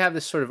 and then they have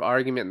this sort of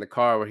argument in the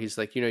car where he's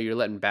like, "You're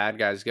letting bad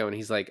guys go," and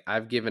he's like,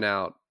 "I've given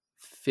out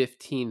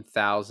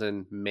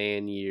 15,000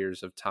 man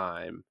years of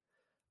time."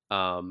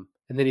 And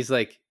then he's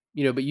like,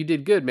 "But you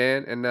did good,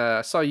 man. And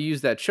I saw you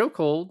use that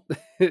chokehold.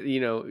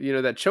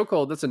 That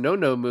chokehold. That's a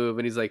no move."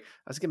 And he's like,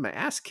 "I was getting my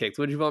ass kicked.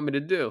 What did you want me to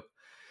do?"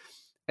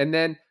 And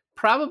then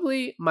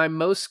probably my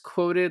most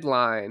quoted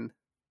line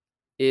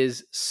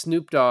is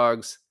Snoop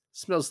Dogg's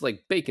 "Smells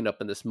like bacon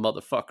up in this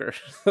motherfucker."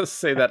 I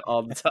say that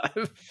all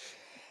the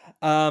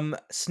time.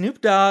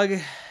 Snoop Dogg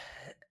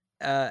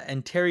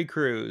and Terry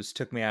Crews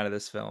took me out of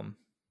this film.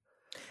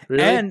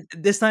 Really? And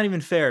it's not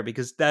even fair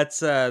because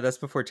that's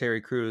before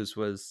Terry Crews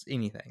was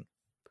anything.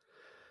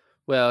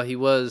 Well, he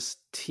was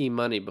T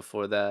Money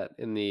before that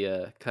in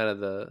the kind of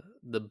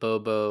the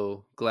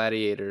Bobo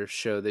Gladiator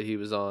show that he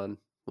was on,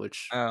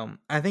 which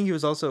I think he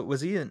was also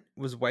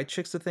was White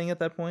Chicks a thing at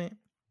that point?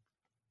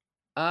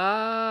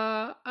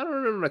 I don't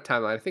remember my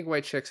timeline. I think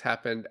White Chicks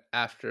happened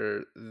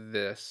after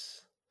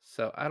this,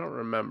 so I don't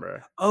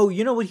remember. Oh,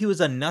 you know what he was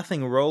a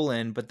nothing role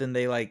in, but then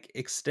they like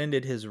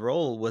extended his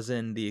role was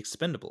in The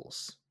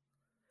Expendables.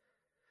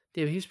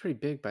 Dude, he was pretty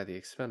big by the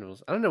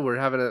Expendables. I don't know. We're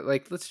having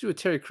let's do a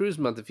Terry Crews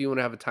month if you want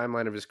to have a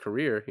timeline of his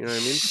career. You know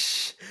what I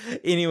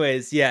mean?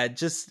 Anyways, yeah,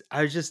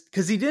 I was just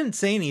because he didn't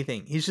say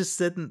anything. He's just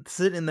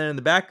sitting there in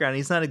the background.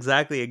 He's not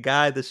exactly a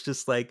guy that's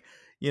just like,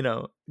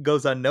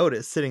 goes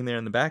unnoticed sitting there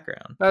in the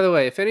background. By the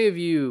way, if any of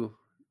you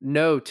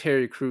know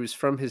Terry Crews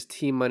from his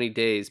T Money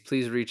days,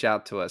 please reach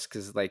out to us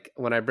because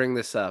when I bring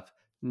this up,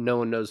 no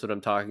one knows what I'm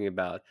talking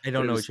about. I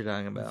don't But it know was what you're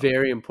talking about.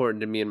 Very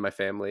important to me and my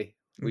family.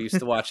 We used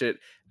to watch it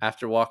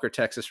after Walker,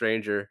 Texas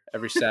Ranger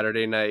every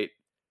Saturday night.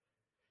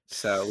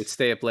 So we'd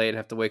stay up late and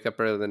have to wake up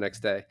early the next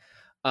day.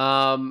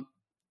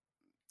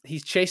 He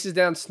chases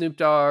down Snoop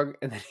Dogg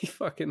and then he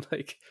fucking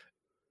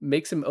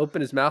makes him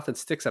open his mouth and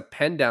sticks a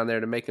pen down there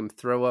to make him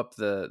throw up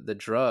the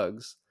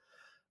drugs.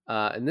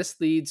 And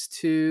this leads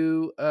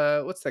to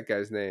what's that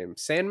guy's name?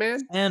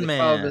 Sandman?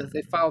 Sandman.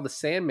 They follow the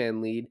Sandman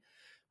lead,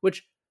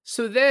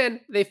 so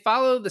then they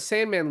follow the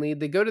Sandman lead.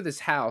 They go to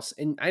this house,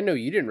 and I know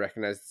you didn't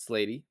recognize this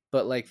lady,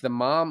 but the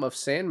mom of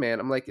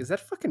Sandman, I'm like, is that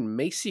fucking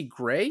Macy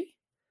Gray?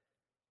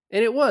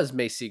 And it was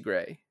Macy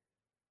Gray,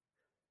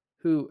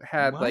 who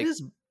had why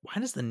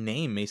does the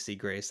name Macy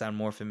Gray sound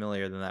more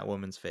familiar than that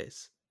woman's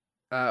face?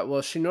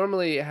 Well, she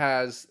normally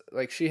has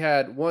she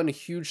had one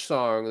huge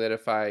song that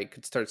if I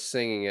could start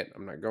singing it,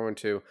 I'm not going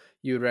to,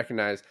 you would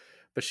recognize.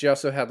 But she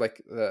also had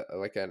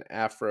an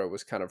afro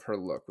was kind of her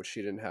look, which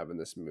she didn't have in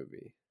this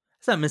movie.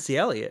 It's not Missy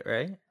Elliott,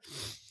 right?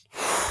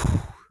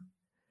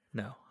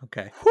 No.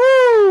 Okay.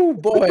 Whoo,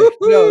 boy!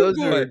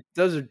 No,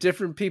 those are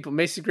different people.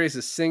 Macy Gray's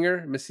a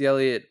singer. Missy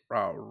Elliott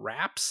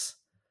raps.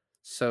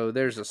 So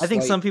there's a. I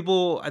think some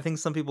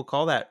people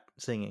call that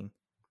singing.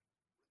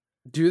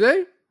 Do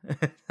they?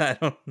 I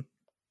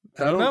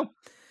don't know.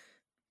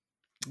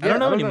 Yeah, I don't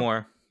know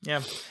anymore.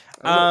 Yeah.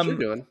 I don't know what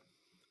you're doing.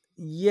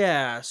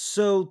 Yeah.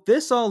 So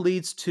this all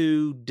leads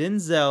to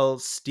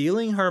Denzel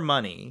stealing her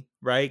money,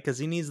 right? Because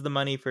he needs the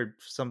money for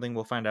something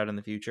we'll find out in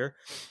the future.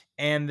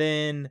 And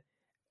then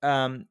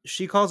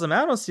she calls him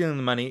out on stealing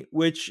the money,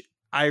 which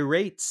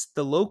irates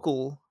the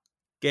local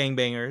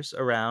gangbangers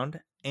around,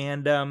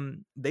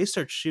 and they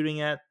start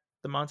shooting at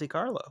the Monte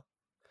Carlo.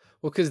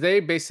 Well, because they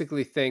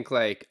basically think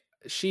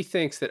she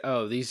thinks that,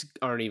 oh, these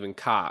aren't even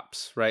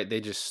cops, right? They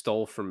just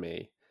stole from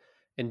me.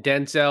 And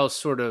Denzel's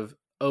sort of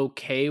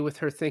okay with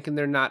her thinking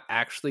they're not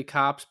actually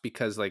cops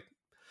because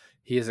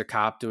he is a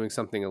cop doing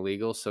something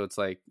illegal. So it's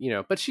like,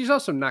 but she's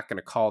also not going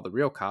to call the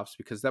real cops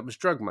because that was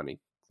drug money.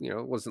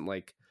 It wasn't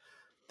like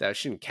that.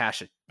 She didn't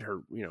cash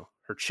her,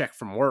 her check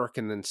from work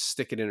and then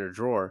stick it in her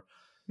drawer.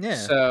 Yeah.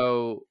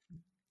 So,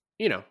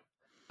 yeah,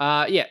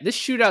 this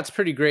shootout's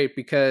pretty great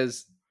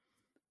because,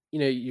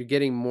 you're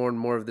getting more and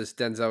more of this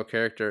Denzel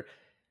character.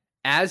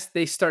 As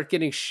they start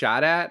getting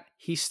shot at,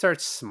 he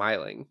starts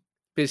smiling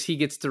because he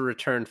gets to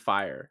return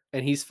fire,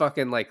 and he's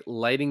fucking like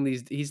lighting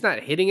these. He's not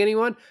hitting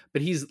anyone,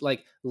 but he's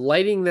like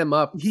lighting them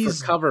up He's-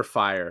 for cover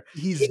fire.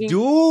 He's Hitting-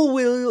 dual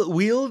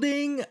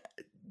wielding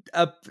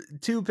up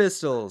 2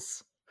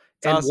 pistols.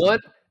 It's and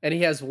awesome. and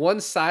he has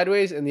one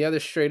sideways and the other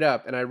straight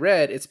up. And I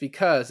read it's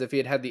because if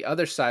he had the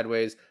other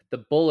sideways, the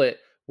bullet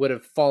would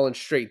have fallen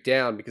straight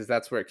down because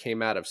that's where it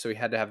came out of. So he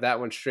had to have that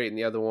one straight and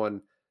the other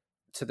one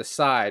to the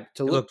side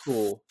to It look looked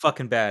cool.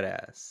 fucking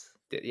badass.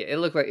 Yeah, it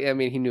looked like, I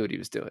mean, he knew what he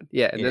was doing.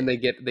 Yeah, and then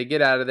Yeah. they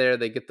get out of there,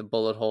 they get the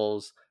bullet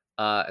holes,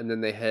 and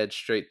then they head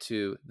straight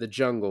to the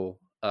jungle,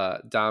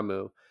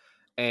 Damu.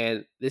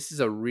 And this is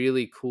a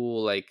really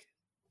cool, like,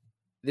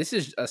 this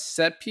is a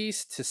set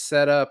piece to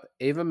set up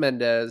Eva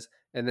Mendes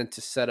and then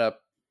to set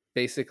up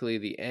basically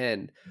the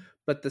end.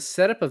 But the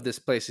setup of this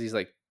place, he's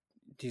like,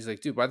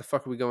 dude, why the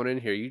fuck are we going in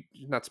here?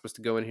 You're not supposed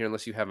to go in here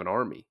unless you have an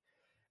army.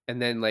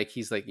 And then like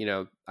he's like,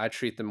 I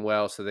treat them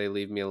well, so they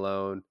leave me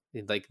alone.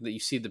 And, like, you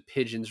see the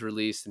pigeons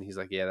released, and he's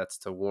like, yeah, that's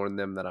to warn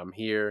them that I'm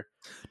here.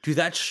 Dude,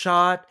 that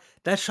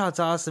shot's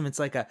awesome. It's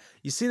like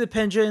you see the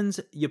pigeons,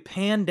 you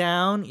pan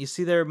down, you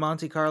see their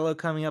Monte Carlo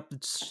coming up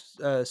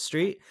the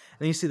street, and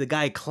then you see the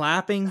guy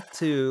clapping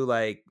to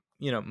like,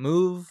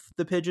 move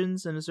the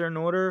pigeons in a certain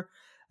order.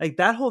 Like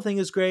that whole thing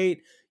is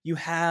great. You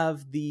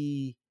have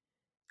the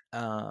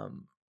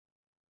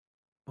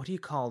what do you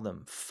call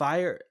them?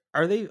 Fire.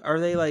 Are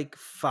they like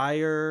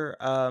fire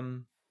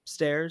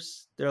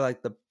stairs? They're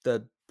like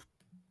the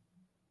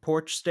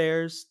porch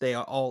stairs. They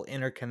all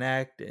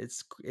interconnect.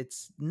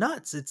 It's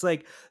nuts. It's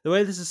like the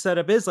way this is set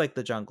up is like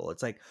the jungle.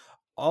 It's like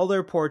all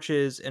their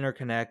porches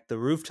interconnect, the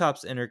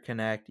rooftops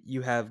interconnect.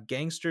 You have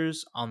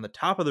gangsters on the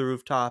top of the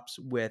rooftops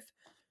with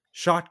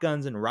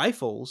shotguns and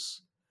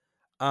rifles.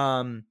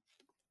 Even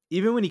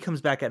when he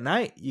comes back at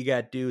night, you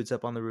got dudes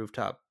up on the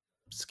rooftop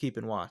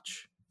keeping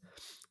watch.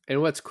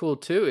 And what's cool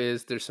too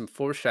is there's some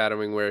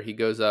foreshadowing where he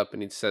goes up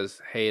and he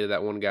says, hey, to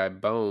that one guy,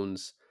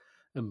 Bones.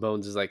 And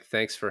Bones is like,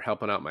 thanks for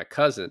helping out my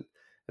cousin. And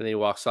then he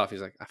walks off.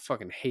 He's like, I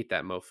fucking hate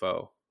that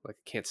mofo. Like,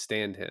 I can't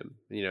stand him.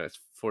 It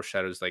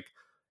foreshadows like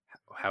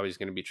how he's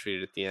going to be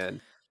treated at the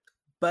end.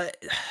 But,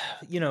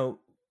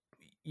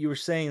 you were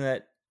saying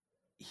that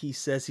he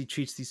says he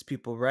treats these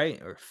people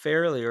right or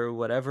fairly or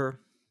whatever.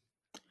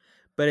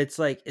 But it's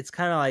like, it's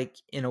kind of like,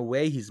 in a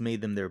way, he's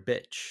made them their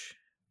bitch.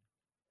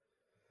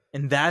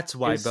 And that's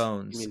why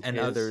Bones and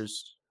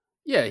others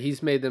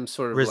he's made them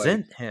sort of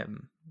resent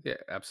him. Yeah,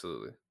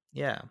 absolutely.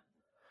 Yeah.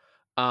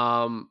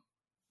 And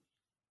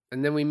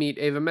then we meet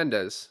Eva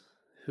Mendes,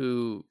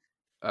 who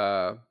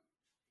I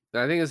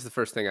think is the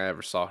first thing I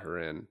ever saw her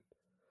in.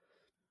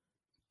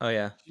 Oh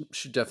yeah.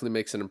 She definitely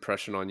makes an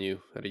impression on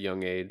you at a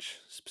young age,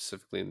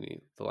 specifically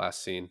in the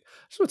last scene.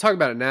 I just want to talk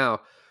about it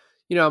now.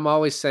 I'm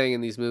always saying in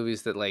these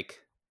movies that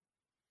like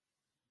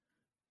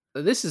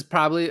this is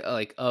probably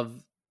like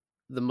of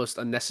the most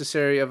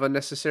unnecessary of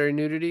unnecessary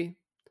nudity.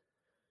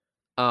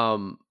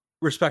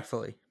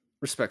 Respectfully.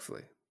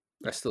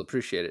 I still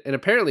appreciate it. And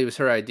apparently it was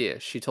her idea.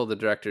 She told the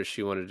director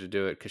she wanted to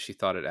do it because she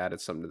thought it added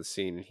something to the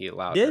scene, and he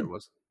allowed her.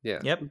 Yeah.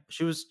 Yep.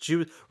 She was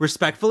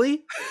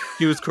respectfully,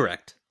 she was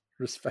correct.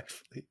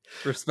 Respectfully,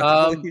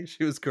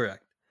 she was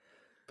correct.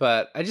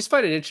 But I just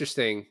find it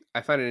interesting.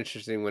 I find it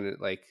interesting when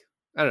it like,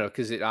 I don't know,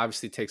 because it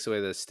obviously takes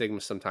away the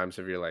stigma sometimes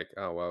if you're like,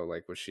 oh, well,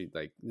 like, was she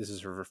like, this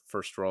is her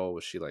first role?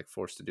 Was she like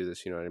forced to do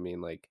this? You know what I mean?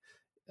 Like,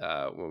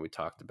 when we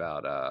talked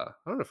about, I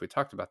don't know if we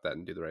talked about that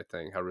and Do the Right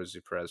Thing, how Rosie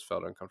Perez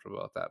felt uncomfortable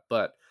about that.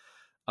 But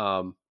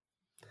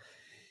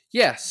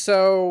yeah,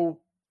 so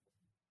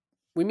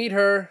we meet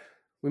her,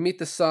 we meet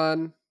the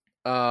son.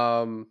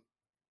 And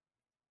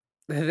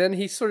then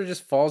he sort of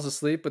just falls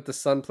asleep with the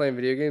son playing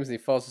video games, and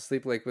he falls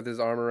asleep like with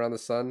his arm around the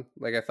son.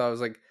 Like, I thought it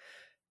was like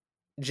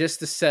just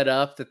to set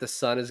up that the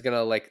son is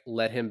gonna like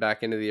let him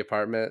back into the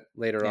apartment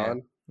later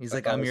on. He's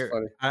like, I'm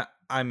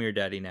your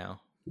daddy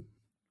now.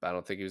 But I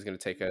don't think he was gonna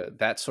take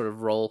that sort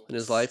of role in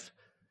his life.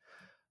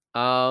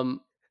 And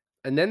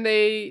then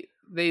they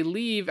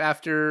leave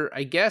after,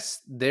 I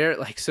guess they're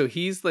like, so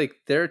he's like,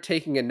 they're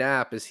taking a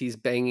nap as he's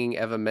banging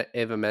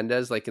Eva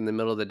Mendes like in the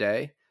middle of the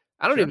day.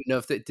 I don't even know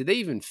if did they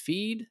even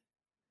feed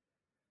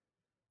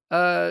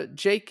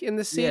Jake in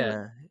the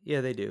scene?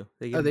 Yeah, they do.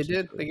 They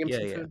did? They give him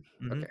some food?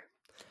 Mm-hmm. Okay.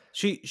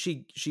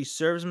 She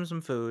serves him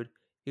some food.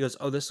 He goes,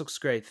 oh, this looks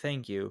great,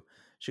 thank you.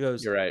 She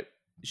goes, you're right.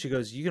 She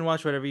goes, you can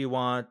watch whatever you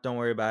want, don't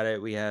worry about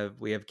it, we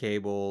have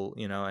cable,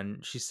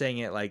 and she's saying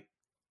it like,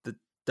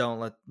 don't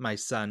let my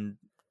son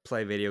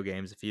play video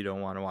games if you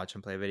don't want to watch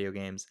him play video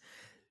games.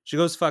 She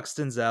goes, fucks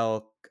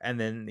Denzel, and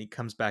then he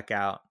comes back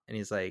out and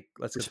he's like,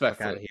 let's get the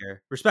fuck out of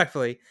here.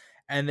 Respectfully.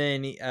 And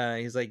then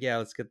he's like, yeah,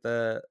 let's get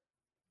the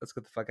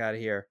fuck out of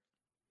here.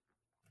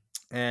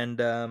 And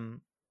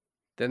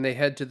Then they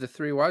head to the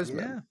Three Wise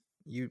yeah,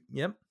 Men.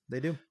 yep, they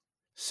do.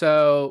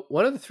 So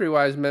one of the Three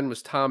Wise Men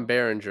was Tom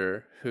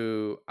Berenger,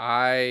 who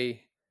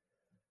I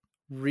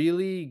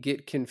really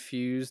get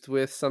confused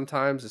with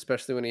sometimes,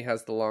 especially when he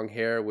has the long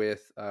hair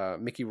with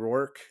Mickey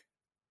Rourke.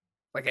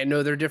 Like, I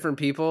know they're different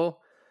people,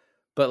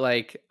 but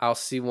like I'll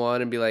see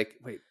one and be like,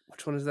 wait,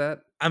 which one is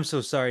that? I'm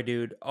so sorry,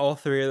 dude. All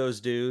three of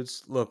those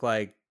dudes look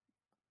like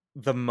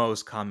the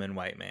most common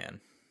white man.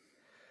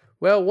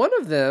 Well, one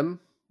of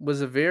them was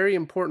a very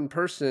important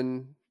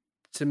person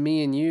to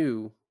me and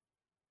you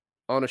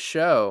on a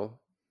show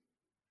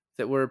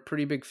that we're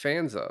pretty big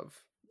fans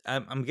of.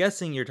 I'm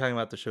guessing you're talking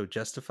about the show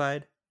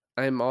Justified.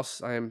 I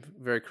am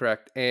very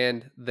correct.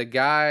 And the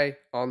guy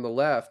on the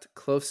left,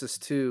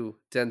 closest to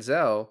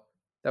Denzel,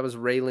 that was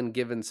Raylan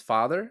Givens'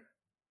 father.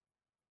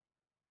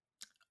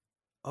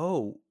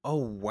 Oh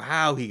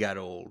wow, he got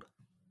old.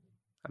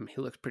 I mean, he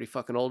looks pretty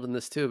fucking old in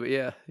this too, but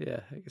yeah,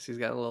 I guess he's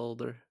gotten a little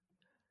older.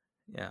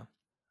 Yeah.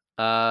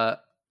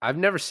 I've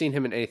never seen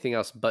him in anything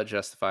else but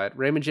Justified.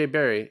 Raymond J.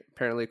 Barry,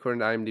 apparently according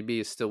to IMDb,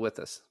 is still with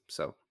us.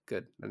 So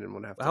good. I didn't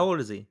want to have to. How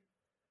old is he?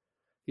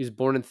 He was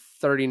born in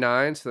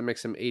 39, so that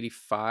makes him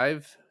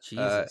 85.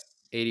 Jesus.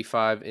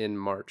 85 in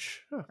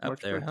March. Oh, Up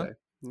March there, huh? birthday.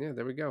 Yeah,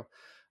 there we go.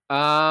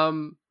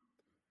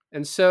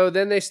 And so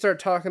then they start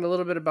talking a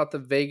little bit about the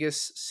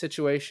Vegas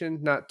situation.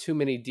 Not too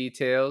many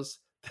details.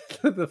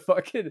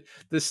 The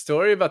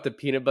story about the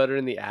peanut butter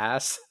in the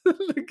ass,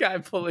 the guy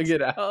pulling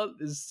it out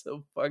is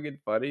so fucking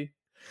funny.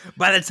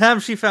 By the time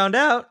she found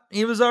out,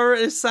 he was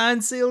already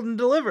signed, sealed, and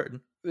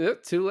delivered.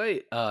 Yep, too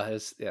late.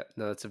 It's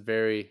a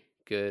very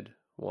good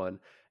one.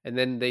 And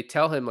then they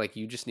tell him, like,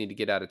 you just need to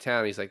get out of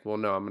town. He's like, well,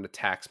 no, I'm going to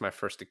tax my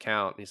first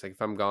account. And he's like,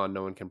 if I'm gone,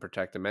 no one can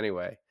protect him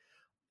anyway.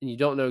 And you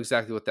don't know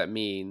exactly what that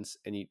means,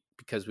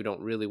 because we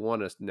don't really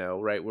want to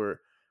know, right? We're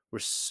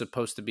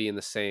supposed to be in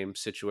the same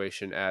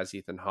situation as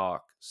Ethan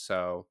Hawke.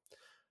 So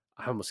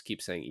I almost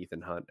keep saying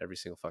Ethan Hunt every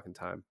single fucking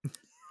time.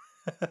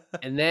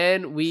 And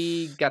then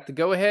we got the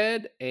go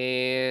ahead,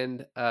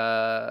 and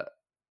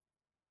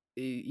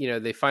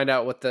they find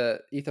out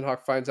Ethan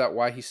Hawke finds out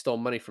why he stole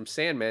money from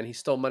Sandman. He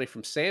stole money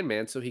from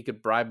Sandman so he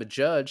could bribe a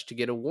judge to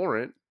get a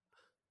warrant.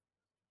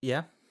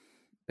 Yeah.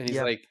 And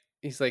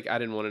he's like, I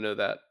didn't want to know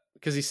that.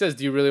 Because he says,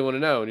 do you really want to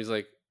know? And he's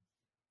like,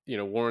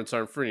 warrants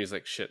aren't free. And he's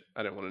like, shit,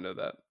 I didn't want to know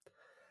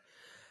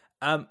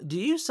that. Do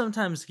you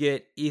sometimes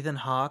get Ethan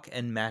Hawke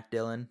and Matt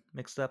Dillon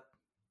mixed up?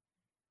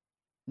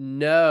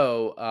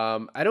 No,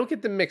 I don't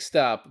get them mixed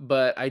up,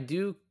 but I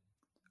do.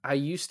 I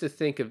used to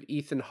think of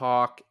Ethan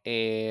Hawke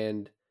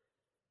and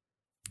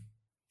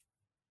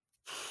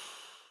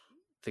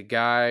the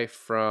guy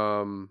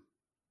from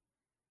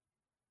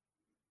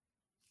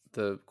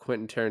the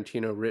Quentin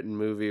Tarantino written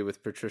movie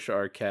with Patricia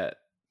Arquette.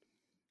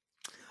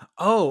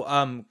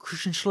 Oh,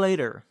 Christian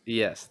Slater.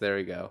 Yes, there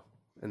we go.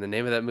 And the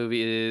name of that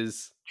movie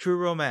is True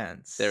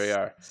Romance. There we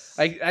are.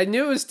 I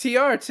knew it was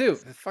TR too.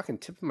 The fucking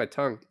tip of my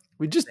tongue.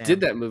 We just did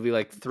that movie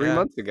like 3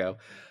 months ago.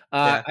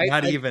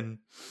 Not even.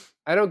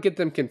 I don't get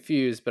them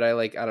confused, but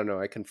I don't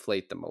know. I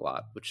conflate them a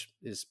lot, which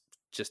is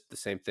just the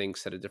same thing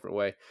said a different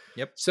way.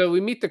 Yep. So we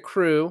meet the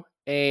crew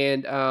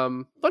and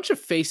a bunch of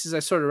faces I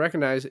sort of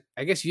recognize.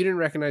 I guess you didn't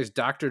recognize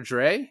Dr.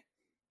 Dre.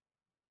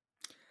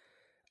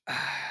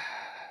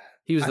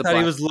 He was I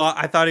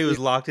thought he was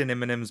locked in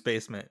Eminem's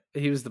basement.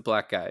 He was the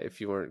black guy,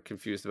 if you weren't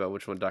confused about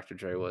which one Dr.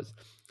 Dre was.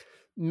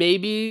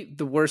 Maybe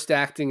the worst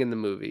acting in the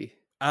movie.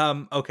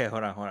 Okay,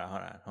 hold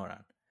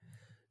on.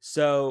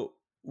 So,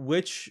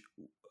 which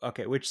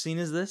scene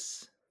is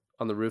this?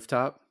 On the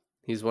rooftop.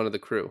 He's one of the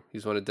crew.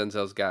 He's one of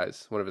Denzel's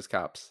guys, one of his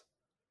cops.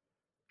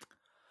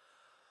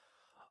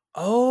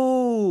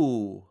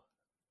 Oh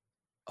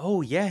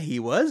yeah, he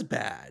was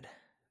bad.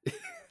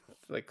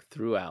 Like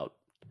throughout.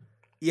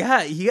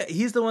 Yeah,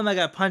 he's the one that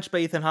got punched by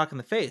Ethan Hawke in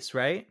the face,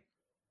 right?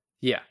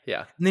 Yeah.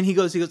 And then he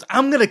goes,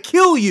 I'm gonna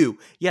kill you.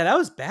 Yeah, that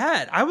was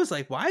bad. I was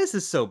like, why is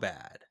this so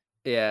bad?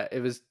 Yeah,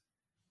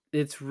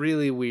 it's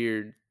really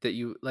weird that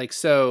you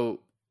so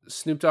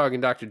Snoop Dogg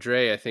and Dr.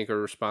 Dre, I think,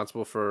 are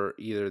responsible for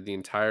either the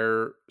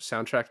entire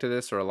soundtrack to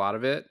this or a lot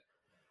of it.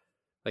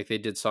 Like they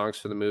did songs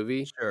for the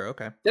movie. Sure,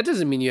 okay. That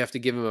doesn't mean you have to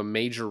give him a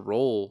major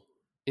role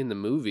in the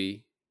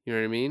movie. You know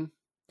what I mean?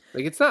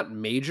 Like it's not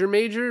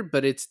major,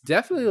 but it's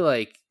definitely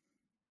like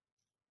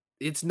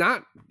it's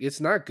not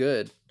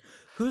good.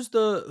 Who's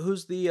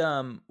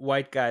the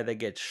white guy that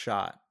gets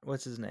shot?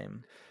 What's his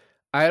name?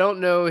 I don't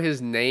know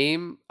his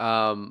name.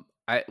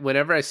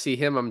 Whenever I see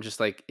him, I'm just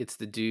like, it's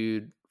the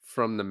dude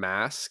from The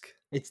Mask.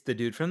 It's the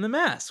dude from The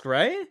Mask,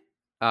 right?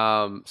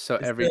 So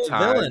it's every the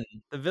time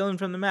the villain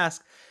from The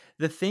Mask.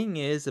 The thing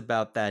is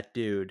about that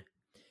dude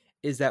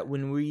is that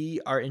when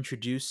we are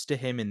introduced to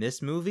him in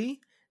this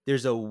movie,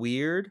 there's a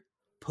weird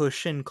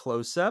push and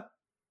close up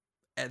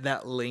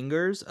that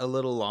lingers a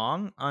little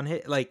long on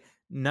his, like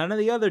none of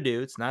the other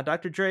dudes, not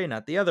Dr. Dre,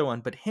 not the other one,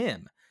 but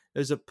him.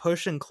 There's a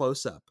push and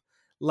close up.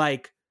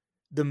 Like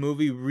the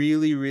movie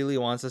really, really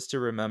wants us to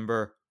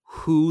remember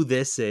who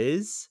this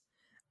is.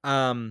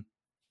 I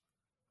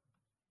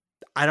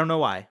don't know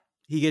why.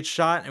 He gets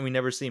shot and we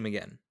never see him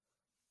again.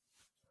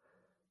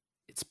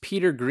 It's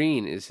Peter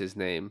Green is his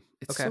name.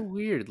 It's Okay. so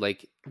weird.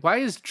 Like, why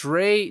is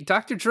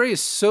Dr. Dre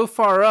is so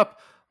far up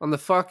on the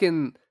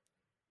fucking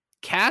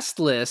cast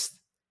list,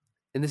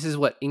 and this is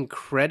what, in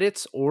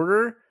credits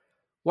order?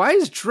 Why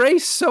is Dre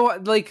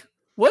so like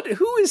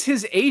who is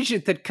his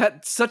agent that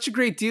cut such a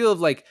great deal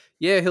of like,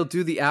 yeah, he'll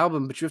do the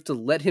album, but you have to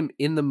let him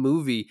in the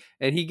movie,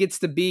 and he gets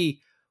to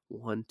be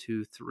 1,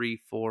 2, 3,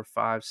 4,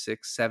 5,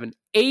 6, 7,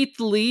 8th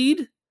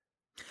lead?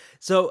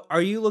 So,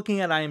 are you looking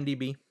at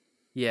IMDb?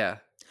 Yeah.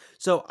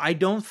 So, I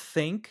don't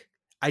think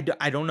I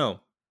don't know,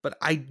 but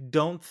I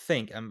don't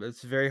think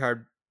it's very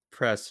hard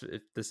pressed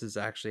if this is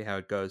actually how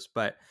it goes,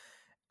 but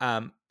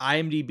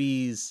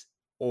IMDb's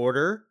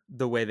order,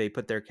 the way they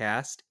put their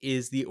cast,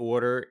 is the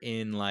order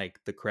in like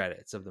the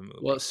credits of the movie.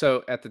 Well,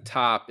 so at the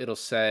top it'll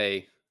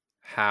say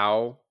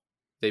how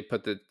they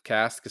put the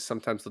cast, because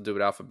sometimes they'll do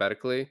it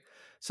alphabetically.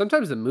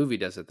 Sometimes the movie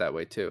does it that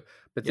way too.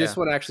 But this Yeah.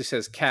 one actually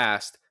says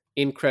cast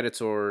in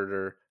credits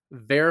order,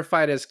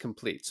 verified as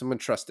complete. So I'm gonna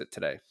trust it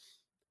today.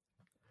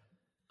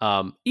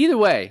 Either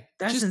way,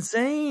 That's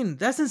insane.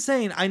 That's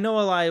insane. I know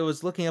I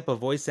was looking up a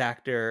voice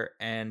actor,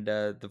 and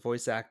the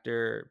voice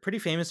actor, pretty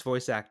famous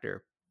voice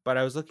actor, but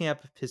I was looking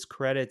up his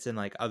credits and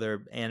like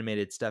other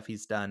animated stuff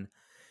he's done,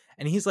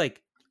 and he's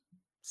like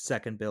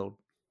second build,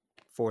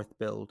 fourth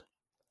build.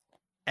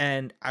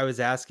 And I was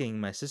asking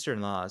my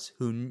sister-in-laws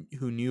who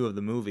knew of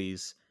the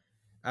movies.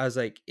 I was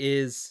like,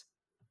 is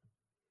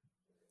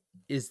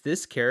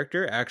this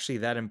character actually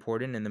that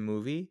important in the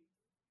movie?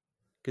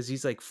 Because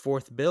he's like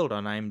fourth build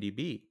on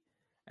IMDb,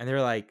 and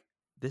they're like,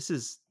 this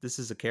is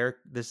a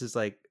character. This is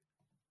like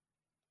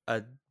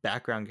a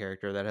background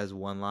character that has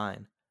one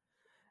line.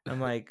 I'm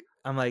like,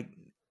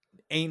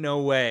 ain't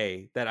no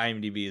way that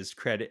IMDb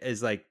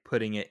is like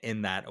putting it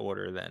in that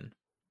order. Then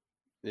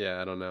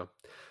yeah, I don't know.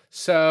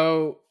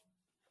 So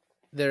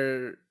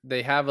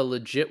they have a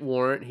legit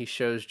warrant. He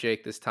shows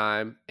Jake this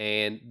time,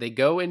 and they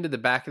go into the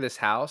back of this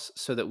house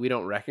so that we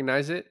don't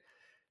recognize it.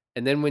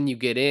 And then when you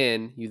get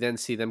in, you then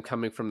see them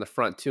coming from the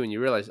front too, and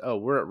you realize, oh,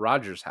 we're at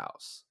Roger's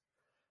house.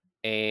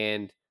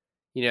 And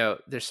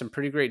there's some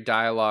pretty great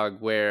dialogue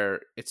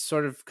where it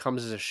sort of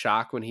comes as a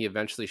shock when he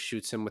eventually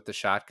shoots him with the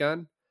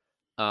shotgun.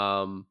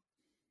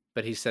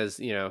 But he says,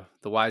 the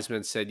wise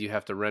men said you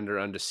have to render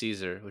unto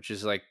Caesar, which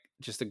is like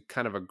just a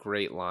kind of a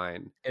great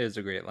line. it is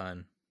a great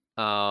line.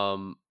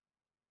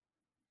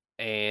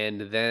 And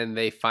then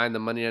they find the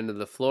money under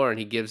the floor, and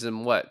he gives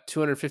them what,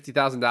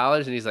 $250,000,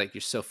 and he's like,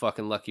 "You're so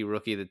fucking lucky,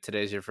 rookie, that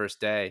today's your first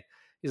day."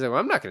 He's like, "Well,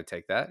 I'm not going to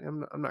take that.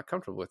 I'm not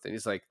comfortable with it." And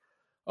he's like,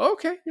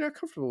 "Okay, you're not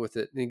comfortable with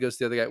it." And he goes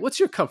to the other guy, "What's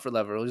your comfort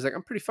level?" He's like,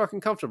 "I'm pretty fucking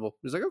comfortable."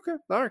 He's like, "Okay,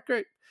 all right,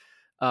 great."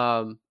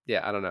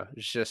 Yeah, I don't know.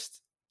 It's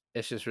just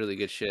really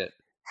good shit.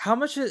 How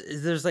much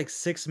is there's like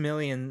 6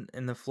 million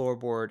in the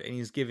floorboard, and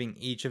he's giving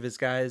each of his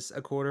guys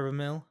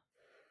 $250,000?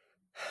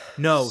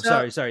 No,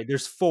 So, sorry.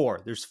 There's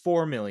 4. There's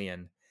 4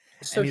 million.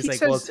 so And he's he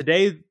like, well, says,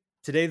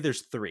 today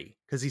there's 3,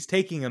 because he's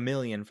taking $1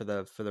 million for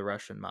the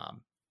Russian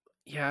mob.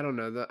 yeah, I don't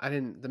know.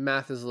 The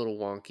math is a little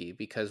wonky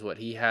because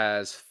he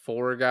has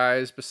 4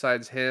 guys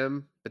besides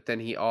him, but then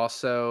he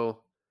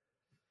also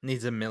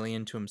Needs $1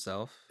 million to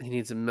himself. he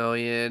needs $1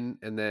 million,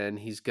 and then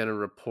he's going to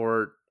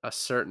report a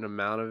certain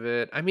amount of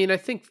it. I mean, I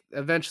think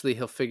eventually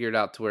he'll figure it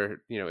out to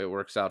where, it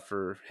works out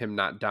for him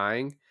not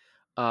dying.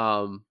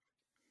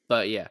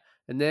 But yeah.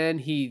 And then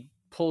he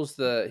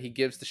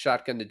gives the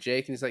shotgun to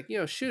Jake, and he's like,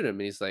 shoot him.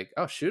 And he's like,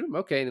 "Oh, shoot him?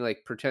 Okay." And he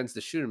like pretends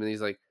to shoot him, and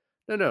he's like,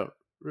 "No,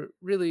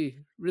 really,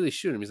 really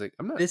shoot him." He's like,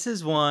 "I'm not." This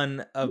is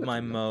one of not my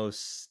doing that."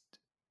 most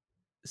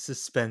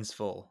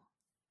suspenseful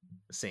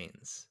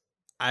scenes.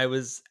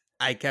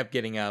 I kept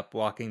getting up,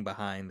 walking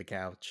behind the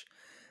couch.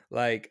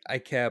 Like, I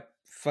kept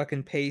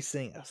fucking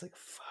pacing. I was like,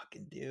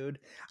 fucking dude.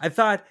 I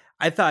thought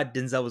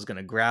Denzel was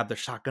gonna grab the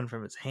shotgun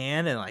from his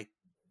hand and like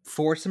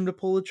force him to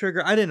pull the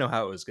trigger. I didn't know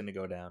how it was gonna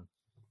go down.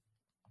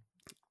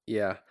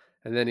 Yeah.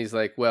 And then he's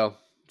like, "Well,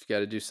 if you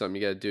got to do something,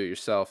 you got to do it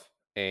yourself."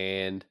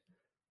 And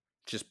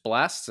just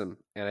blasts him.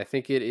 And I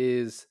think it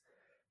is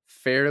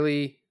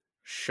fairly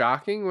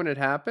shocking when it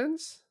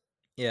happens.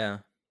 Yeah.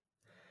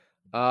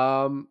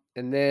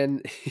 And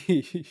then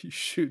he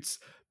shoots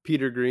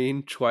Peter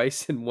Green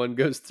twice, and one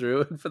goes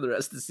through. And for the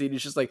rest of the scene,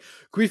 he's just like,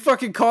 "Can we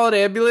fucking call an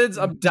ambulance?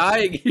 I'm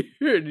dying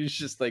here." And he's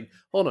just like,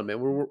 "Hold on, man.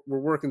 We're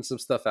working some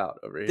stuff out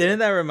over here." Didn't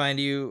that remind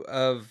you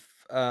of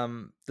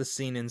the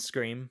scene in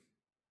Scream?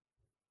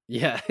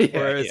 Yeah,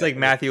 Where it's yeah. like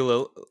Matthew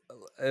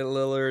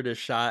Lillard is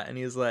shot, and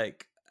he's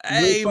like,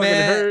 Really "Hey fucking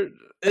man, hurt.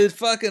 it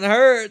fucking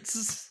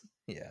hurts."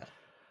 Yeah.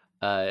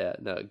 Yeah,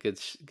 no,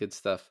 good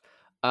stuff.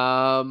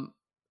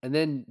 And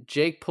then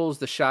Jake pulls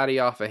the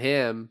shotty off of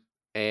him,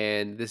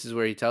 and this is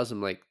where he tells him,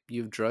 like,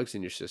 "You have drugs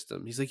in your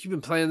system." He's like, "You've been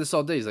planning this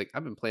all day." He's like,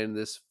 "I've been planning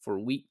this for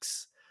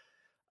weeks."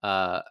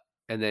 And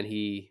then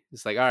he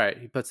is like, "All right."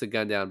 He puts the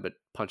gun down, but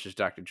punches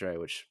Dr. Dre,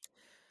 which,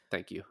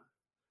 thank you.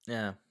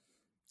 Yeah.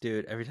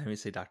 Dude, every time you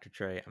say Dr.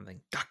 Dre, I'm like,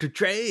 Dr.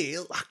 Dre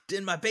locked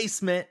in my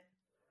basement.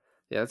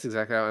 Yeah, that's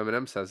exactly how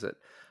Eminem says it.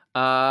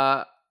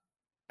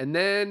 And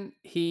then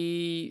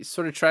he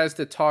sort of tries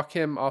to talk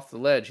him off the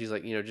ledge. He's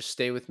like, "Just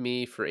stay with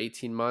me for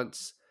 18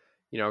 months.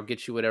 I'll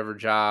get you whatever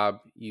job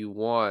you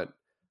want.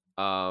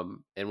 And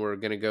we're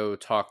gonna go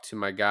talk to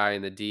my guy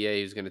in the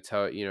DA who's gonna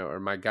tell or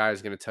my guy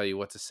is gonna tell you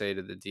what to say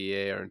to the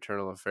DA or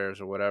internal affairs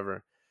or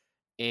whatever.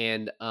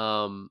 And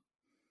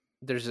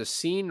there's a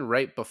scene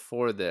right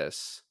before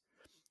this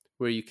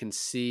where you can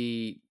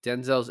see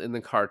Denzel's in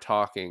the car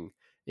talking,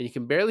 and you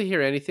can barely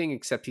hear anything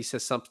except he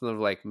says something of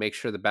like, "Make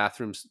sure the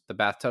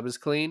bathtub is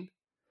clean."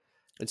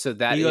 And so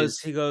that is,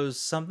 He goes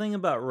something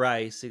about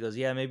rice. He goes,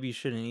 yeah, maybe you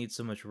shouldn't eat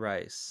so much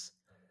rice.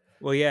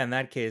 Well, yeah, in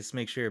that case,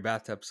 make sure your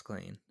bathtub's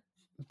clean.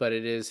 but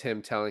it is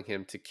him telling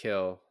him to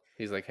kill.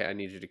 He's like, "Hey, I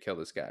need you to kill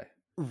this guy."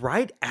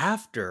 Right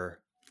after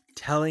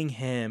telling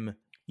him,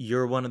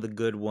 you're one of the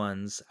good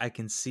ones, I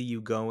can see you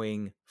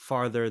going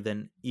farther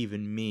than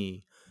even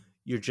me.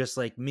 You're just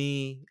like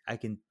me. I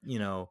can,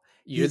 You're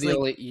he's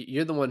like,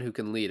 you're the one who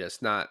can lead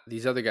us. Not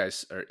these other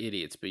guys are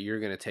idiots, but you're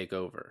gonna take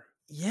over.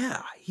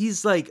 yeah,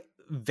 he's like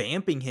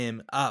vamping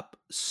him up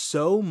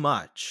so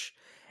much.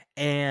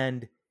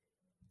 And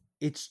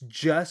it's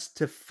just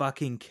to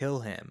fucking kill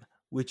him,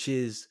 which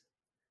is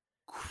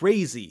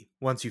crazy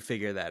once you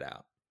figure that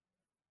out.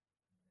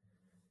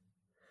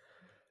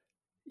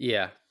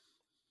 Yeah,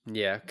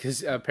 yeah,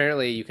 because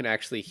apparently you can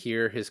actually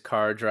hear his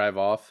car drive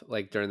off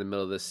like during the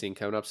middle of this scene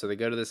coming up. So they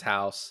go to this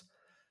house,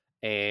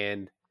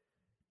 and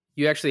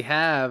you actually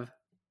have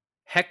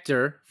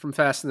Hector from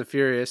Fast and the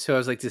Furious, who I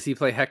was like, does he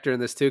play Hector in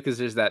this too? Because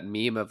there's that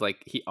meme of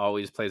like he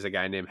always plays a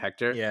guy named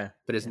Hector, Yeah.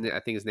 but I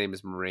think his name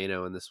is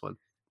Moreno in this one.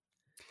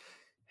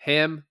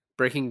 Him,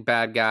 Breaking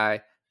Bad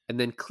guy, and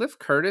then Cliff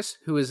Curtis,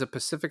 who is a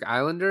Pacific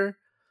Islander,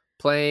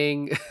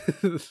 playing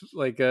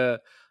like a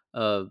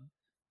I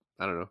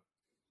don't know,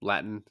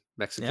 Latin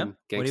Mexican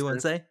gangster. What do you want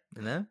to say?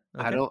 No?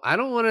 Okay. I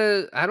don't want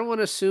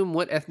to assume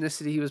what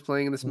ethnicity he was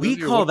playing in this movie.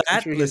 We call that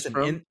country he's listen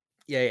from.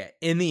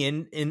 in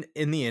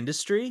the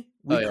industry,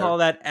 we Oh, yeah. call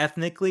that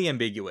ethnically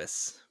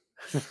ambiguous.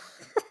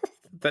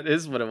 That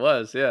is what it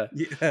was. Yeah.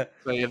 Yeah.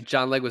 So you have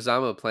John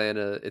Leguizamo playing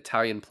an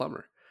Italian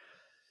plumber.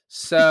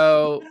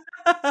 So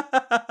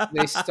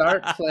they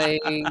start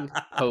playing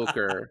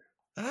poker.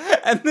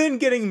 And then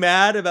getting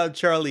mad about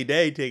Charlie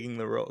Day taking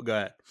the role. Go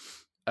ahead.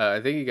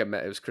 I think he got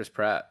mad. It was Chris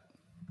Pratt.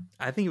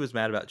 I think he was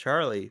mad about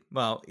Charlie.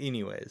 Well,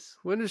 anyways,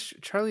 When does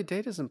Charlie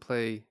Day doesn't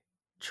play?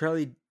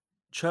 Charlie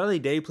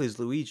Day plays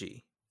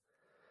Luigi,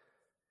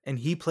 and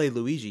he played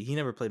Luigi. He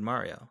never played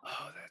Mario.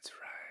 Oh, that's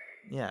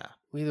right. Yeah.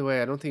 Either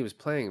way, I don't think he was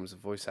playing him as a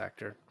voice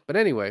actor. But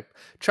anyway,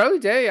 Charlie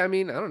Day, I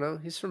mean, I don't know.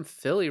 He's from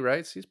Philly,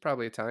 right? So he's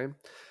probably Italian.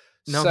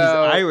 No, So-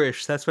 he's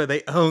Irish. That's why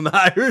they own the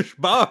Irish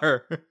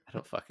bar. I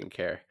don't fucking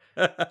care.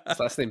 His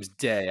last name's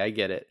Day. I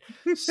get it.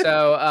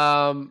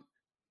 So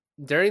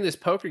during this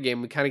poker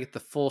game, we kind of get the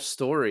full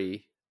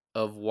story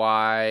of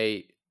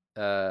why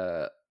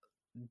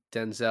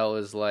Denzel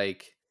is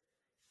like,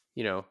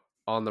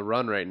 on the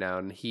run right now.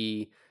 And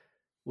he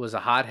was a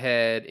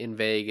hothead in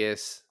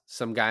Vegas.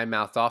 Some guy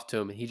mouthed off to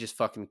him, and he just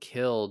fucking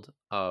killed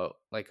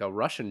like a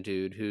Russian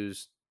dude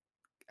who's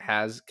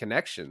has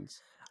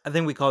connections. I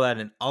think we call that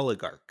an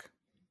oligarch.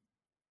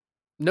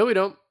 No, we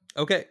don't.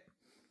 Okay.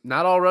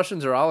 Not all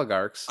Russians are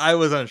oligarchs. I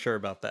was unsure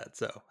about that,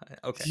 so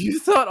okay. You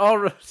thought all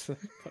Russians.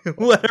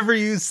 Whatever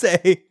you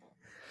say.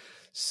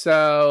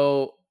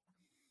 So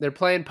they're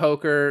playing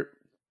poker.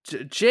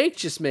 Jake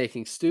just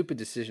making stupid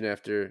decision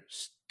after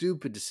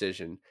stupid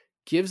decision.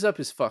 Gives up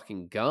his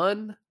fucking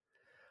gun.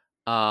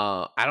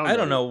 I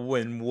don't know.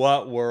 In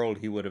what world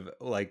he would have,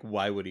 like,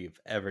 why would he have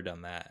ever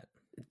done that?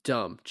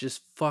 Dumb.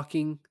 Just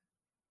fucking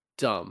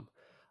dumb.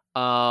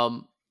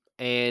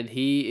 And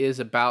he is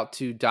about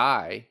to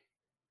die.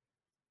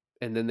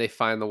 And then they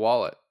find the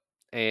wallet.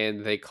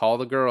 And they call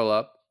the girl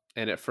up.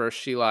 And at first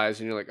she lies.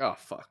 And you're like, oh,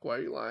 fuck, why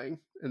are you lying?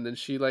 And then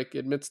she, like,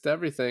 admits to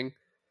everything. And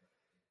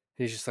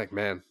he's just like,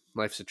 man,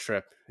 life's a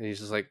trip. And he's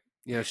just like,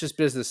 it's just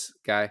business,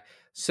 guy.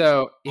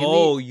 So,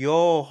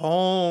 Yo,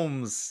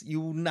 Holmes,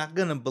 you not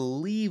gonna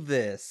believe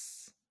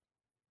this.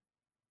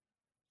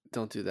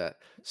 don't do that.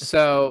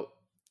 So,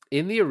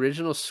 in the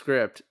original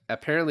script,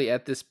 apparently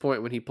at this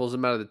point when he pulls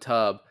him out of the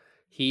tub,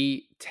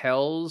 he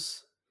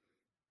tells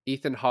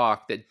Ethan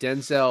Hawke that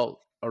Denzel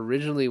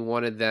originally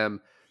wanted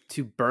them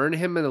to burn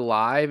him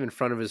alive in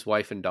front of his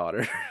wife and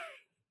daughter.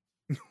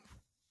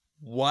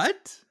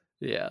 What?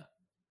 Yeah.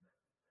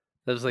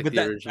 That was like But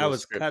the original that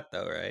was script. cut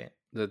though, right?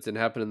 That didn't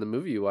happen in the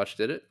movie you watched,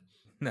 did it?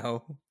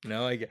 No,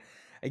 I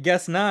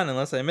guess not,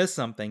 unless I missed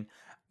something.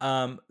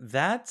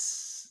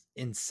 That's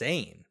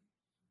insane.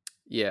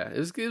 Yeah, it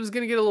was going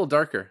to get a little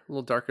darker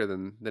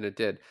than it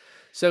did.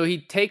 So he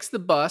takes the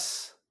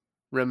bus,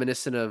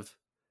 reminiscent of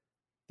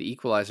the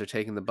Equalizer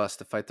taking the bus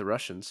to fight the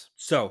Russians.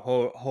 So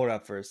hold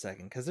up for a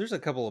second, because there's a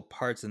couple of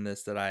parts in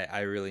this that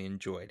I really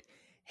enjoyed.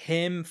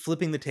 Him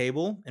flipping the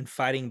table and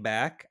fighting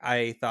back.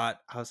 I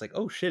was like,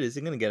 oh shit, is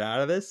he gonna get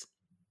out of this?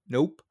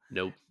 Nope.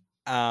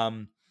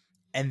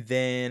 And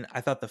then I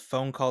thought the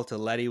phone call to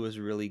Letty was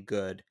really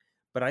good,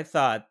 but I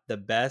thought the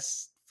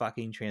best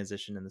fucking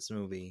transition in this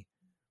movie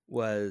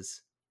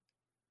was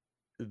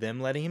them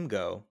letting him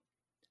go.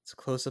 It's a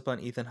close up on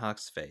Ethan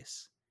Hawke's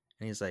face,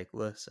 and he's like,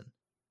 listen,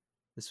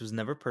 this was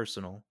never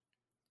personal.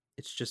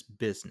 it's just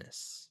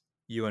business.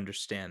 You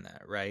understand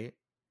that, right?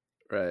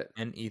 Right.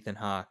 And Ethan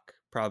Hawke,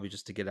 probably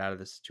just to get out of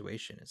the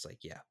situation, it's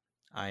like, yeah,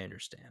 I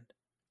understand.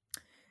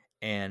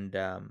 And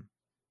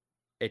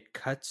it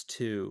cuts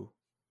to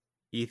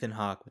Ethan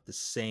Hawke with the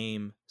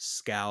same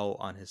scowl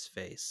on his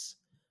face,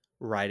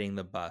 riding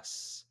the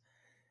bus.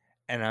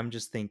 And I'm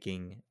just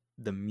thinking,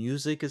 the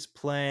music is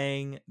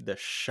playing, the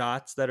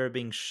shots that are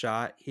being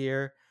shot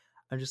here.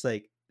 I'm just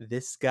like,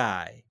 this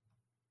guy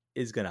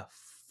is gonna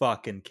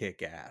fucking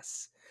kick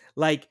ass.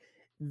 Like,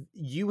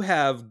 you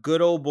have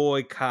good old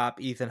boy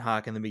cop Ethan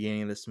Hawke in the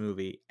beginning of this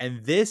movie,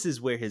 and this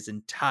is where his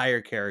entire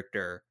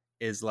character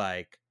is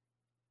like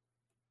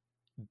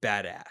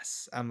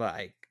badass. I'm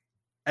like,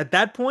 at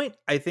that point,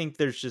 I think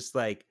there's just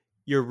like,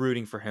 you're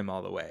rooting for him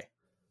all the way.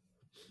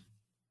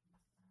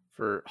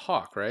 For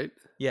Hawk, right?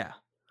 Yeah.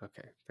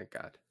 Okay, thank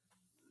God.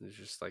 It's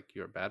just like,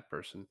 you're a bad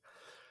person.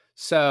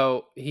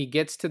 So he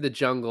gets to the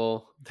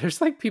jungle.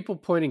 There's like people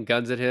pointing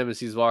guns at him as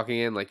he's walking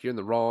in, like, you're in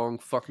the wrong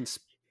fucking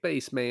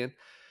space, man.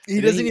 He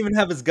And then doesn't even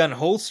have his gun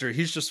holstered.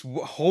 He's just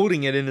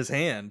holding it in his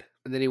hand.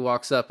 And then he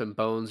walks up and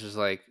Bones is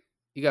like,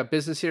 you got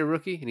business here,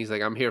 rookie? And he's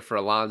like, I'm here for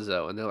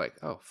Alonzo. And they're like,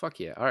 oh, fuck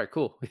yeah. All right,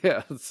 cool.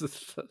 Yeah,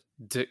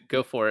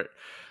 go for it.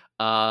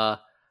 And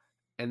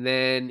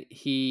then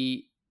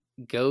he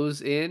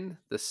goes in.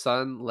 The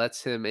sun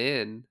lets him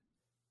in.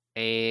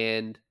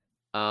 And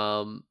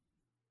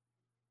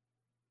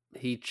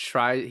he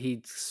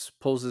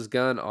pulls his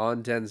gun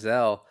on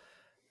Denzel.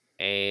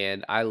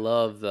 And I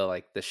love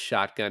the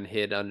shotgun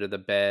hid under the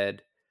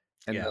bed.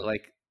 And Yeah.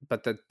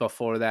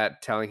 before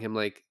that, telling him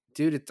like,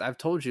 dude, I've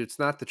told you it's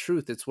not the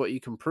truth. It's what you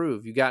can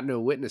prove. You got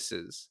no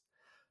witnesses.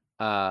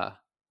 And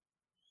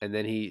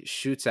then he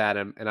shoots at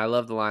him. And I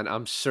love the line,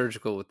 I'm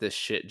surgical with this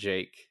shit,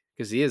 Jake.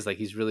 Because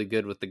he's really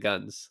good with the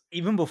guns.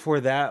 Even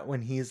before that,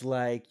 when he's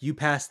like, you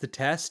passed the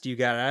test, you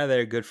got out of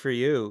there, good for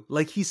you.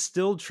 Like, he's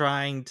still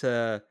trying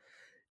to,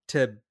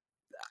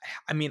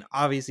 I mean,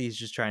 obviously he's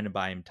just trying to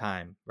buy him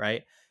time,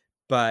 right?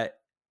 But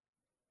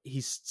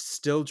he's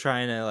still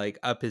trying to like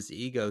up his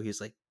ego.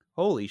 He's like,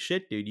 holy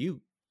shit, dude,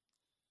 you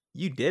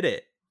did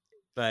it.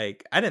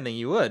 Like, I didn't think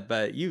you would,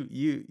 but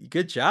you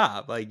good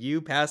job. Like, you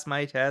passed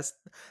my test.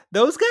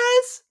 Those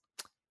guys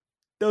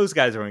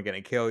weren't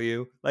gonna kill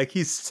you. Like,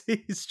 he's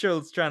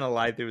still trying to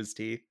lie through his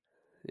teeth.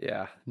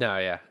 Yeah. No,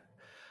 yeah.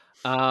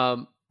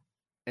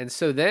 And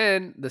so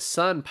then the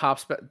son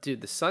pops back.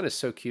 Dude, the son is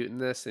so cute in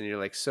this, and you're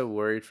like so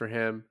worried for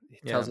him.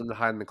 He tells him to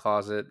hide in the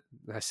closet.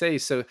 I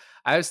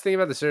was thinking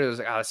about this earlier. I was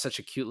like, oh, it's such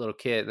a cute little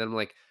kid. And then I'm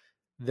like,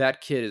 that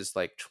kid is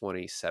like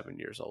 27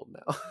 years old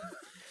now.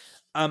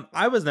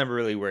 I was never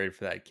really worried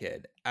for that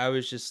kid. I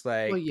was just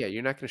like, Well, yeah,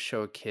 you're not going to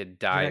show a kid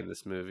die in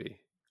this movie.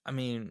 I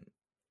mean,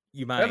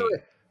 you By might. the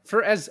way,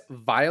 for as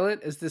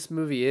violent as this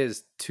movie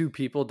is, 2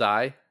 people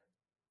die.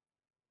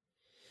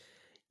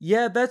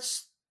 Yeah,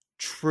 that's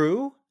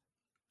true.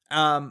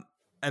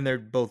 And they're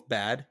both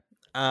bad.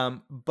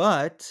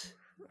 But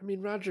I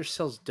mean, Roger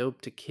sells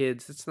dope to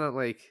kids. It's not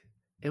like,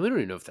 and we don't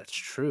even know if that's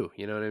true.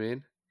 You know what I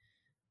mean?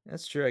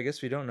 that's true. I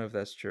guess we don't know if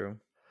that's true.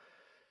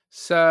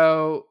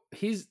 So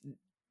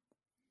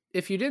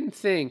if you didn't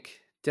think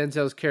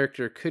Denzel's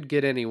character could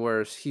get any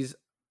worse, he's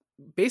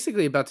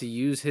basically about to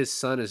use his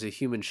son as a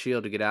human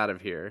shield to get out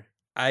of here.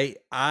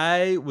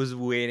 I was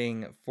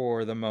waiting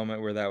for the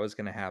moment where that was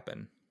going to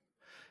happen.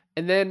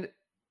 And then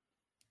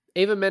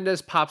Ava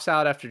Mendes pops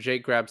out after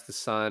Jake grabs the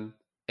son,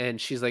 and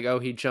she's like, oh,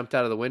 he jumped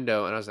out of the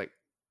window. And I was like,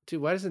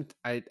 dude, why doesn't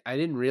I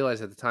didn't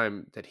realize at the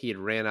time that he had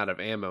ran out of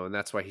ammo, and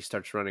that's why he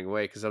starts running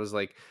away. Because I was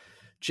like,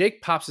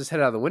 Jake pops his head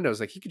out of the window. I was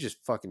like, he could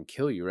just fucking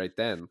kill you right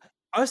then.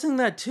 I was thinking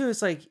that too.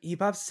 It's like, he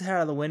pops his head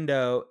out of the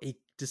window. He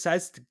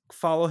decides to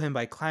follow him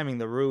by climbing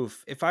the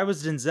roof. If I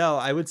was Denzel,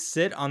 I would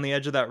sit on the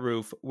edge of that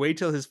roof, wait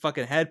till his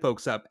fucking head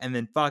pokes up, and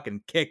then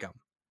fucking kick him.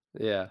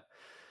 Yeah.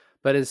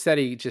 But instead,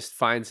 he just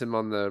finds him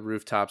on the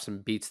rooftops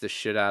and beats the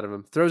shit out of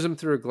him. Throws him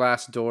through a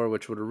glass door,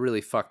 which would have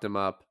really fucked him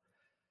up.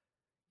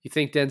 You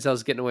think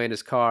Denzel's getting away in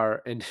his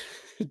car, and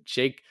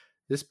Jake,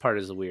 this part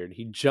is weird.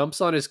 He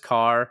jumps on his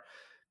car.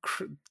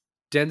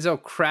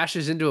 Denzel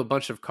crashes into a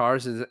bunch of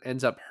cars and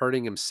ends up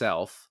hurting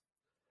himself.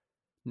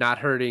 Not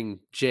hurting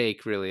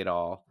Jake really at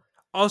all.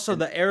 Also,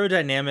 the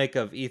aerodynamic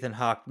of Ethan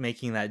Hawke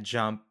making that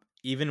jump,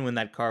 even when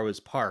that car was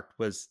parked,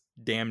 was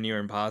damn near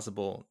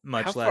impossible.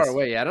 Much How less far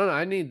away? I don't know.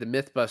 I need the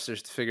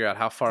Mythbusters to figure out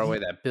how far away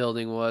that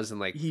building was and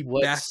like he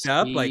what backed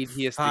up like speed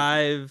he has to.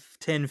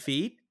 5-10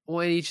 feet.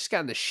 Well, he just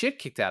gotten the shit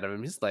kicked out of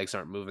him. His legs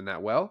aren't moving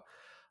that well.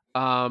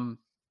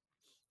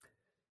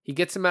 He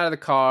gets him out of the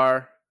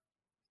car.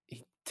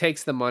 He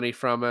takes the money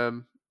from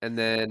him, and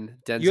then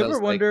Denzel's You ever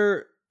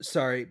wonder?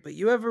 Sorry, but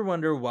you ever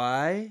wonder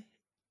why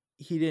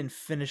he didn't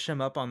finish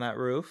him up on that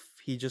roof?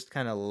 He just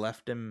kind of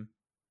left him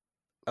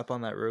up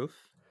on that roof.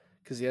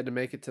 Because he had to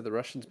make it to the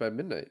Russians by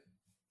midnight,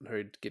 or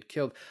he'd get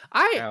killed.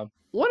 Yeah.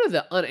 One of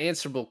the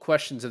unanswerable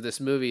questions of this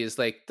movie is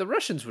like, the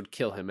Russians would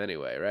kill him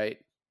anyway, right?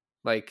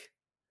 Like,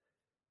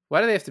 why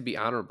do they have to be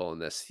honorable in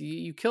this?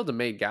 You killed a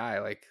made guy,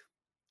 like,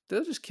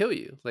 they'll just kill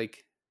you.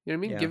 Like, you know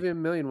what I mean? Yeah. Give him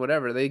 $1 million,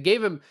 whatever. They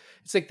gave him.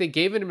 It's like they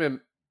gave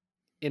him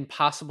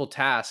impossible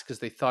task because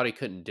they thought he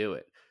couldn't do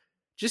it.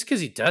 Just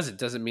because he does it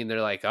doesn't mean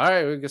they're like, all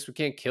right, I guess we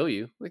can't kill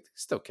you. Like, they can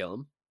still kill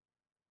him.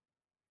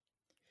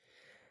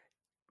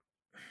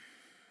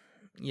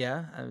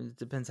 Yeah, it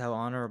depends how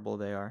honorable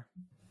they are.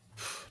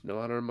 No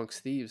honor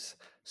amongst thieves.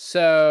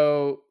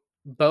 So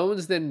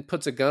Bones then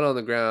puts a gun on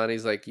the ground.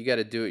 He's like, you got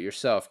to do it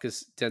yourself.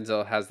 Because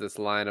Denzel has this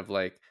line of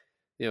like,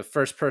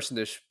 first person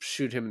to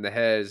shoot him in the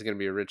head is going to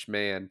be a rich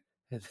man.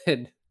 And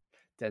then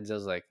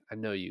Denzel's like, I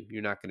know you.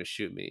 You're not going to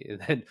shoot me.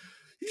 And then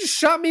you just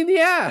shot me in the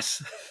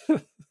ass.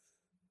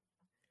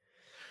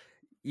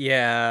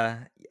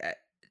 Yeah,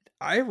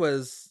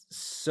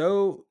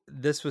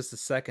 this was the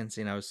second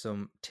scene I was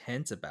so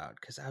tense about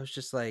because I was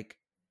just like,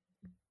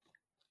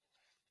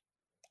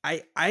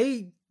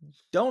 I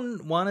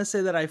don't want to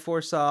say that I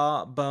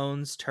foresaw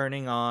Bones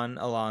turning on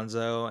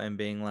Alonzo and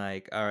being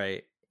like, all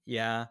right,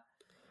 yeah.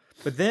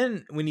 But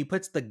then when he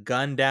puts the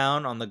gun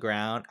down on the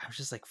ground, I was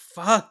just like,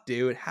 fuck,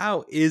 dude,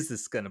 how is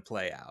this going to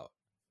play out?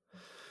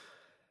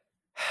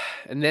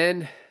 And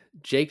then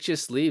Jake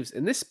just leaves.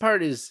 And this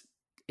part it's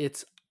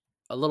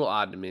a little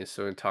odd to me,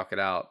 so I'm going to talk it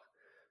out.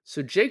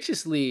 So Jake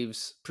just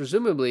leaves,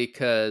 presumably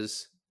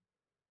because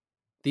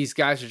these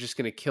guys are just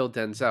going to kill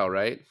Denzel,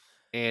 right?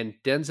 And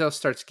Denzel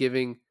starts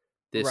giving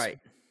this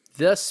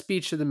the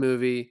speech of the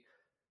movie,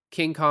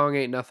 King Kong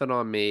ain't nothing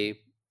on me.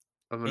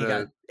 I'm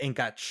gonna ain't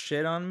got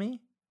shit on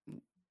me.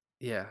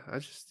 Yeah,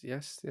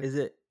 yes.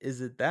 Yeah.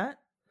 Is it that?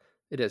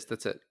 It is.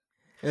 That's it.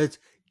 It's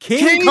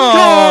King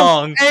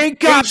Kong ain't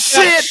got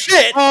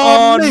shit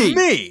on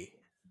me.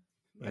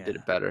 Yeah. I did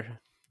it better.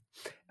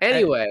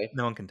 Anyway,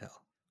 no one can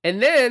tell.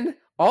 And then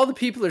all the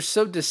people are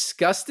so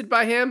disgusted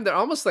by him. They're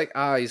almost like,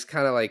 he's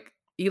kind of like,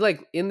 he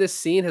like in this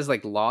scene has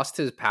like lost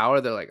his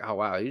power. They're like, oh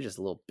wow, you're just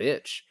a little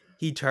bitch.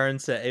 He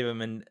turns to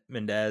Eva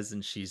Mendez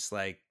and she's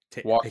like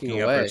walking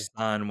picking away. Up her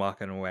son,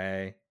 walking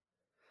away.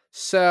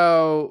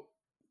 So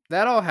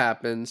that all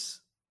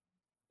happens.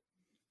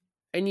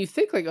 And you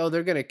think like, oh,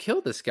 they're going to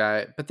kill this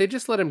guy, but they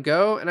just let him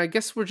go. And I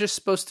guess we're just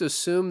supposed to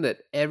assume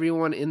that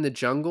everyone in the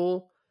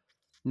jungle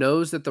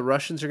knows that the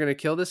Russians are going to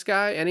kill this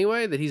guy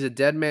anyway, that he's a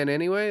dead man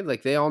anyway.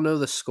 Like they all know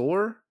the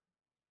score.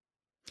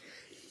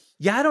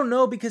 Yeah, I don't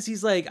know because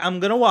he's like,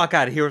 I'm going to walk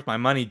out of here with my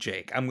money,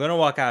 Jake. I'm going to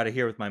walk out of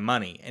here with my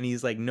money. And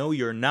he's like, no,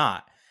 you're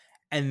not.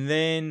 And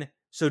then,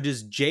 so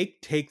does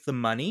Jake take the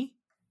money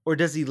or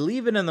does he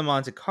leave it in the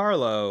Monte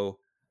Carlo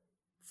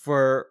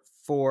for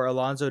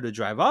Alonzo to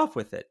drive off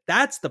with it?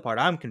 That's the part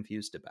I'm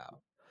confused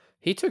about.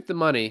 He took the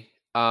money.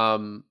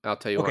 I'll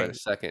tell you why in a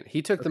second.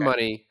 He took the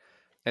money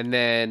and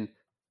then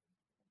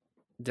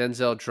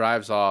Denzel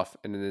drives off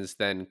and is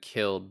then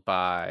killed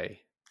by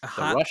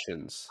the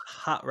Russians.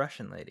 Hot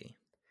Russian lady.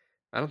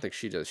 I don't think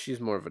she does. She's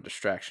more of a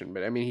distraction.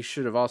 But I mean, he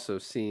should have also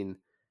seen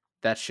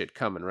that shit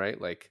coming, right?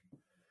 Like,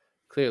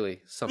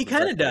 clearly something. He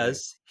kind of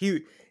does.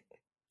 He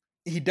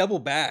double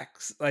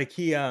backs. Like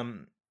he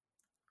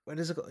what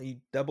is it called? He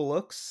double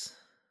looks.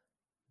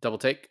 Double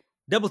take.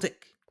 Double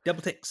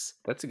takes.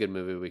 That's a good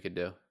movie we could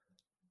do.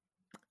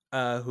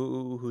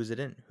 Who's it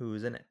in?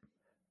 Who's in it?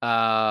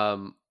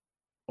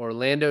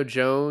 Orlando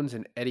Jones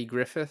and Eddie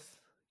Griffin.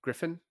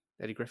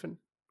 Eddie Griffin.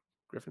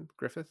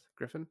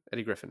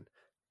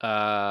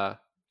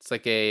 It's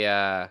like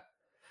a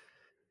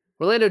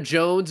Orlando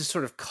Jones is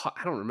sort of caught.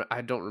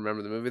 I don't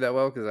remember the movie that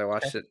well because I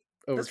watched it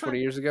over 20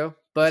 years ago.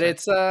 But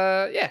it's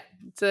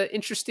it's an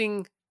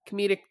interesting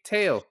comedic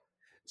tale.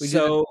 We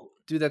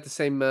do that the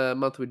same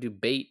month we do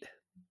Bait.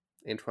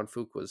 Antoine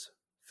Fuqua's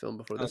film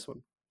before this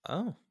one.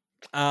 Oh.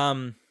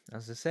 I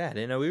was gonna say I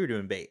didn't know we were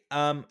doing Bait.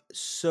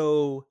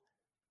 So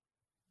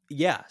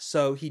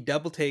he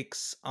double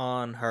takes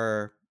on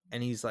her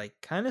and he's like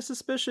kind of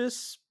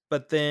suspicious,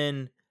 but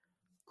then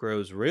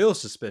grows real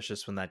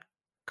suspicious when that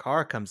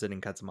car comes in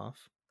and cuts him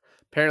off.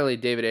 Apparently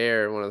David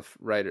Ayer, one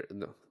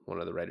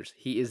of the writers,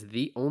 he is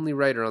the only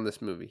writer on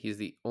this movie. He's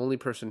the only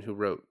person who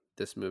wrote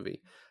this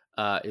movie,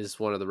 is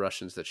one of the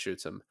Russians that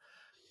shoots him.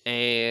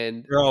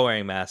 And they're all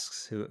wearing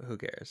masks. Who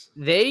cares?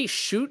 They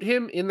shoot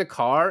him in the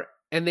car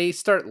and they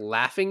start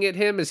laughing at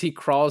him as he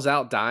crawls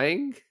out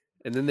dying.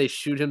 And then they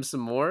shoot him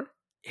some more.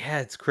 Yeah,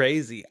 it's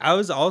crazy. I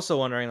was also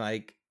wondering,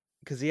 like,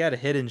 because he had a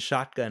hidden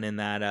shotgun in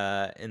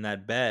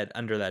that bed,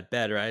 under that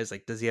bed, right? It's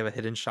like, does he have a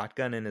hidden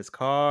shotgun in his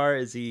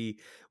car?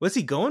 What's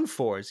he going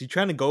for? Is he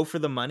trying to go for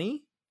the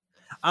money?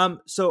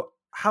 So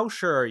how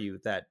sure are you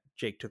that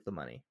Jake took the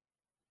money?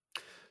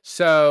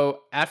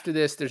 So after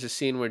this, there's a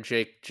scene where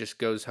Jake just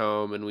goes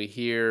home and we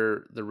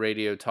hear the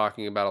radio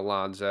talking about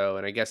Alonzo.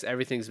 And I guess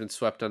everything's been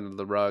swept under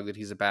the rug that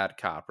he's a bad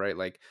cop, right?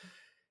 Like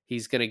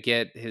he's going to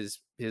get his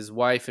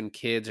wife and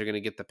kids are going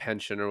to get the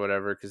pension or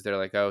whatever. Cause they're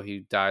like, oh, he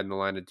died in the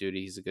line of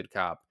duty. He's a good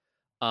cop.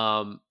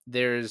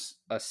 There's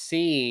a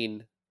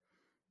scene.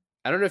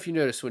 I don't know if you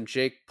noticed when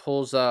Jake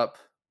pulls up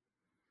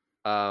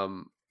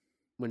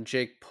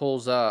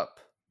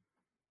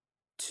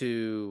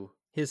to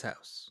his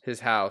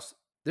house,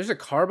 there's a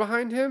car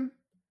behind him,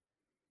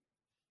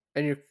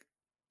 and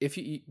if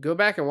you go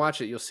back and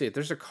watch it, you'll see it.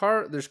 There's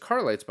car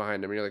lights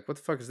behind him, and you're like, what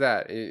the fuck is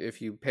that?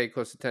 If you pay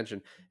close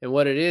attention. And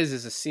what it is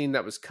a scene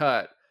that was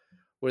cut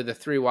where the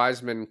three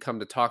wise men come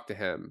to talk to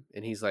him,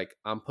 and he's like,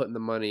 "I'm putting the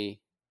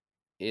money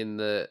in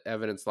the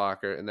evidence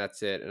locker, and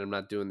that's it, and I'm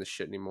not doing this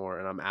shit anymore,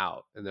 and I'm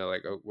out." And they're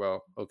like, "Oh,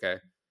 well, okay,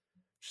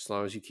 just as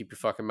long as you keep your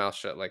fucking mouth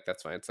shut, like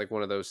that's fine." It's like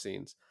one of those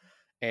scenes,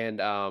 and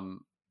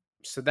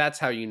so that's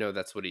how you know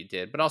that's what he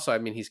did. But also, I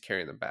mean, he's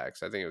carrying the bag,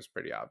 so I think it was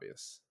pretty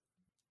obvious.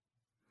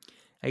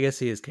 I guess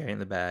he is carrying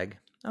the bag.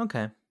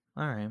 Okay.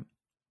 All right.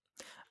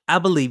 I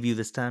believe you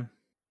this time.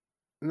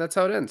 And that's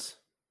how it ends.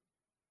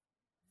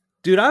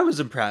 Dude, I was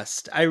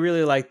impressed. I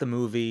really liked the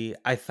movie.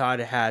 I thought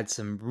it had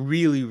some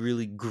really,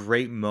 really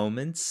great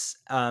moments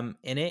in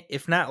it.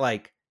 If not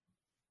like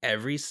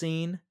every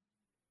scene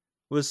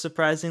was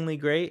surprisingly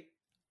great.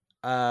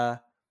 I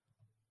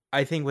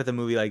think with a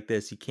movie like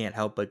this, you can't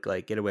help but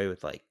like get away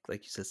with like you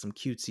said, some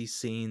cutesy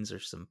scenes or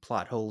some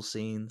plot hole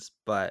scenes.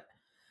 But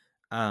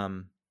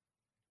um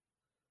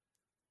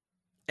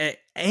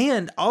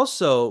and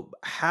also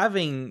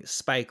having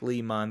Spike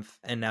Lee month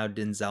and now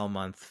Denzel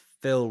month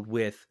filled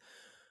with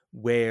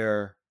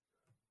where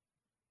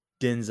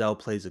Denzel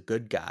plays a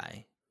good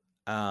guy,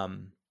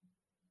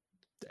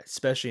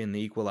 especially in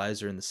The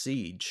Equalizer and The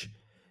Siege.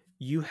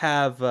 You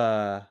have,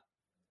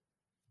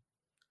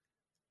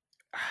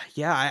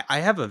 yeah, I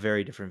have a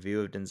very different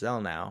view of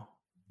Denzel now.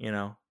 You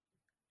know,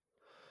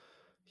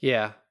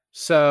 Yeah.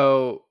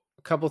 So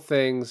a couple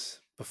things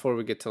before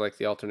we get to like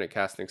the alternate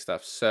casting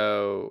stuff.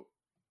 So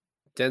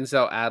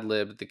Denzel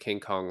ad-libbed the King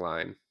Kong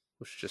line,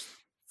 which is just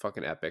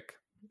fucking epic.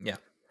 yeah.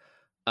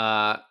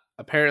 Uh,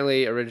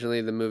 Apparently,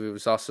 originally the movie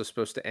was also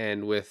supposed to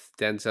end with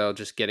Denzel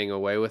just getting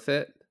away with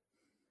it,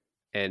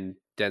 and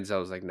Denzel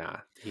was like,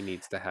 "Nah, he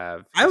needs to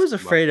have." I his was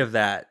afraid comeuppance." of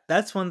that.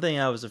 That's one thing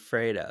I was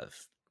afraid of,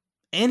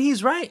 and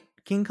he's right.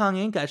 King Kong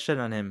ain't got shit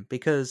on him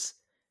because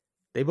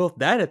they both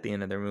died at the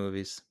end of their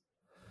movies.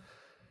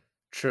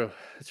 True,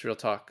 it's real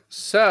talk.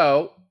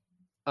 So,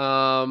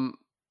 um,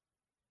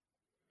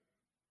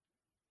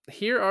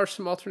 here are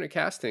some alternate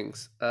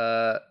castings.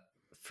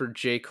 For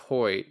Jake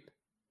Hoyt.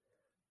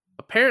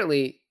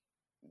 Apparently,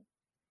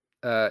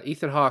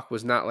 Ethan Hawke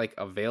was not like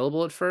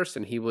available at first,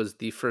 and he was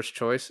the first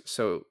choice.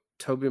 So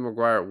Tobey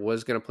Maguire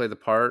was going to play the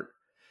part.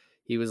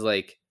 He was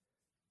like,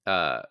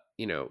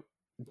 you know,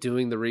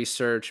 doing the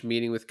research,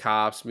 meeting with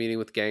cops, meeting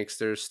with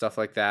gangsters, stuff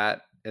like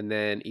that. And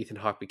then Ethan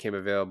Hawke became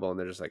available, and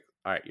they're just like,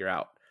 "All right, you're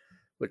out,"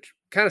 which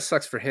kind of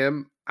sucks for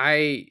him.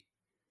 I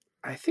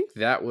think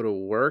that would have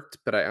worked,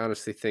 but I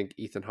honestly think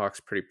Ethan Hawke's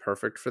pretty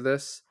perfect for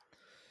this.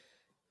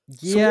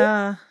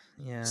 Yeah,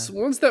 yeah. So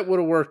ones that would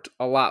have worked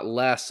a lot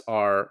less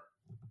are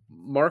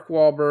Mark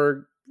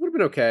Wahlberg would have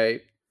been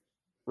okay.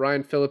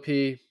 Ryan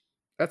Phillippe,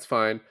 that's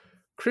fine.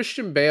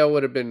 Christian Bale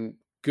would have been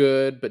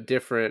good but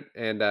different,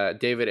 and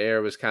David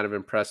Ayer was kind of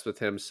impressed with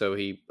him, so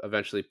he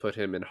eventually put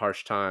him in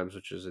Harsh Times,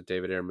 which is a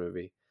David Ayer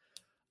movie.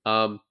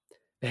 And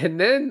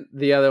then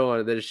the other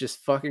one that is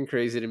just fucking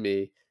crazy to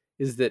me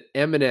is that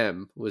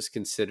Eminem was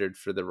considered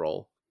for the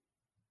role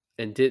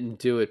and didn't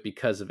do it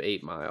because of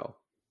 8 Mile.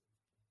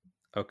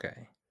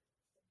 Okay.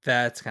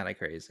 That's kind of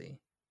crazy.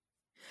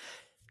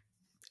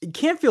 You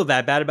can't feel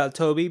that bad about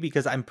Toby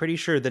because I'm pretty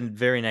sure the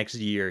very next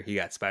year he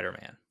got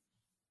Spider-Man.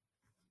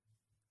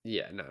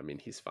 Yeah, no, I mean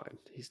he's fine.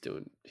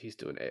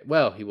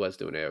 Well, he was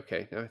doing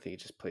A-okay. Now I think he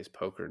just plays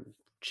poker and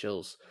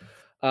chills.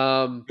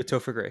 With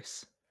Topher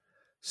Grace.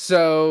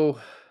 So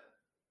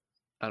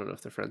I don't know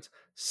if they're friends.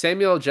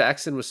 Samuel L.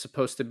 Jackson was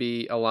supposed to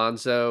be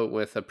Alonzo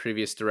with a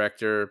previous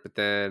director, but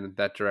then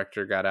that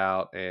director got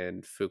out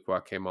and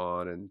Fuqua came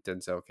on and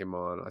Denzel came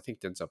on. I think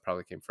Denzel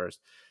probably came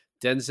first.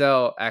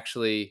 Denzel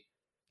actually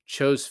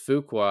chose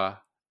Fuqua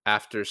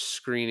after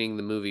screening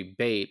the movie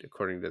Bait,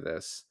 according to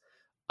this.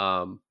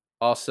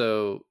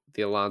 Also,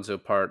 the Alonzo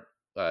part,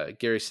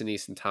 Gary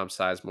Sinise and Tom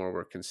Sizemore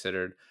were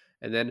considered.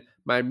 And then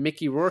my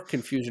Mickey Rourke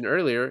confusion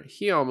earlier,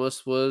 he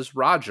almost was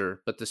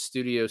Roger, but the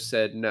studio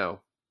said no,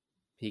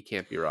 he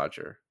can't be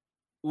Roger.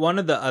 One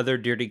of the other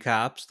dirty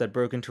cops that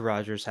broke into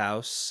Roger's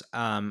house,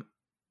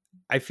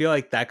 I feel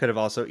like that could have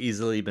also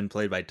easily been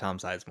played by Tom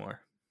Sizemore.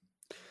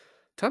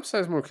 Tom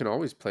Sizemore could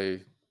always play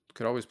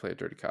a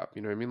dirty cop.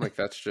 You know what I mean? Like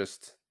that's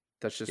just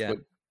Yeah. what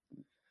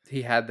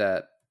he had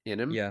that in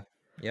him. Yeah.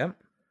 Yep.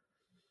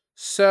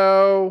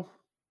 So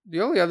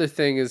the only other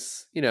thing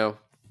is,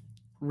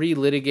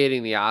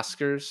 relitigating the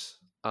Oscars.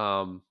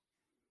 I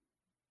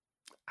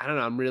don't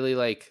know. I'm really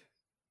like,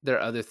 there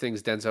are other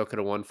things Denzel could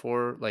have won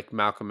for, like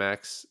Malcolm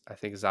X, I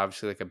think is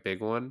obviously like a big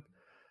one.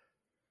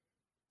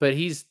 But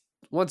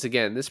once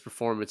again, this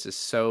performance is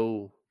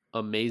so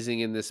amazing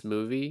in this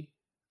movie.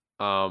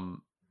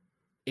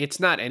 It's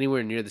not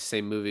anywhere near the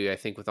same movie, I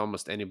think, with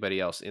almost anybody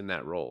else in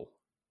that role.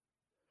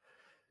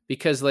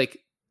 Because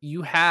like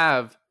you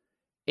have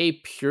a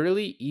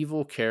purely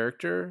evil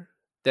character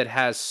that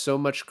has so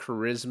much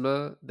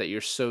charisma that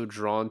you're so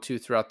drawn to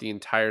throughout the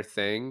entire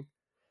thing.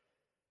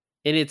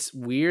 And it's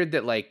weird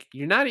that like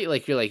you're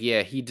like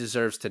yeah, he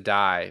deserves to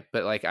die,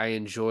 but like I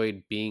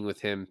enjoyed being with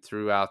him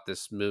throughout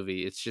this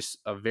movie. It's just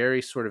a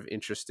very sort of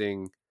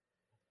interesting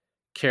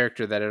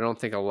character that I don't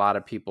think a lot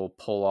of people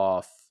pull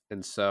off.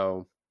 And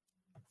so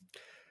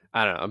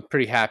I don't know, I'm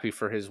pretty happy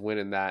for his win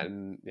in that.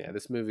 And yeah,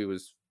 this movie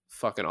was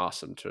fucking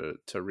awesome to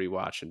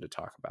rewatch and to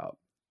talk about.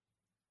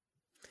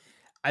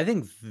 I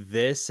think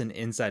this and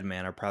Inside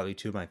Man are probably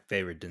two of my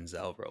favorite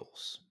Denzel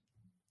roles.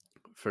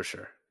 For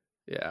sure.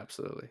 Yeah,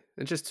 absolutely.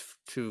 And just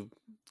two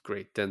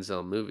great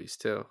Denzel movies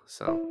too.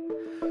 So,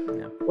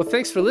 Yeah. well,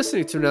 thanks for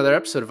listening to another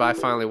episode of I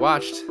Finally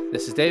Watched.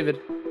 This is David.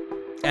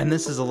 And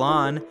this is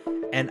Alon,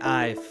 and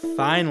I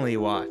finally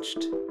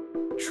watched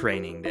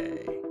Training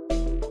Day.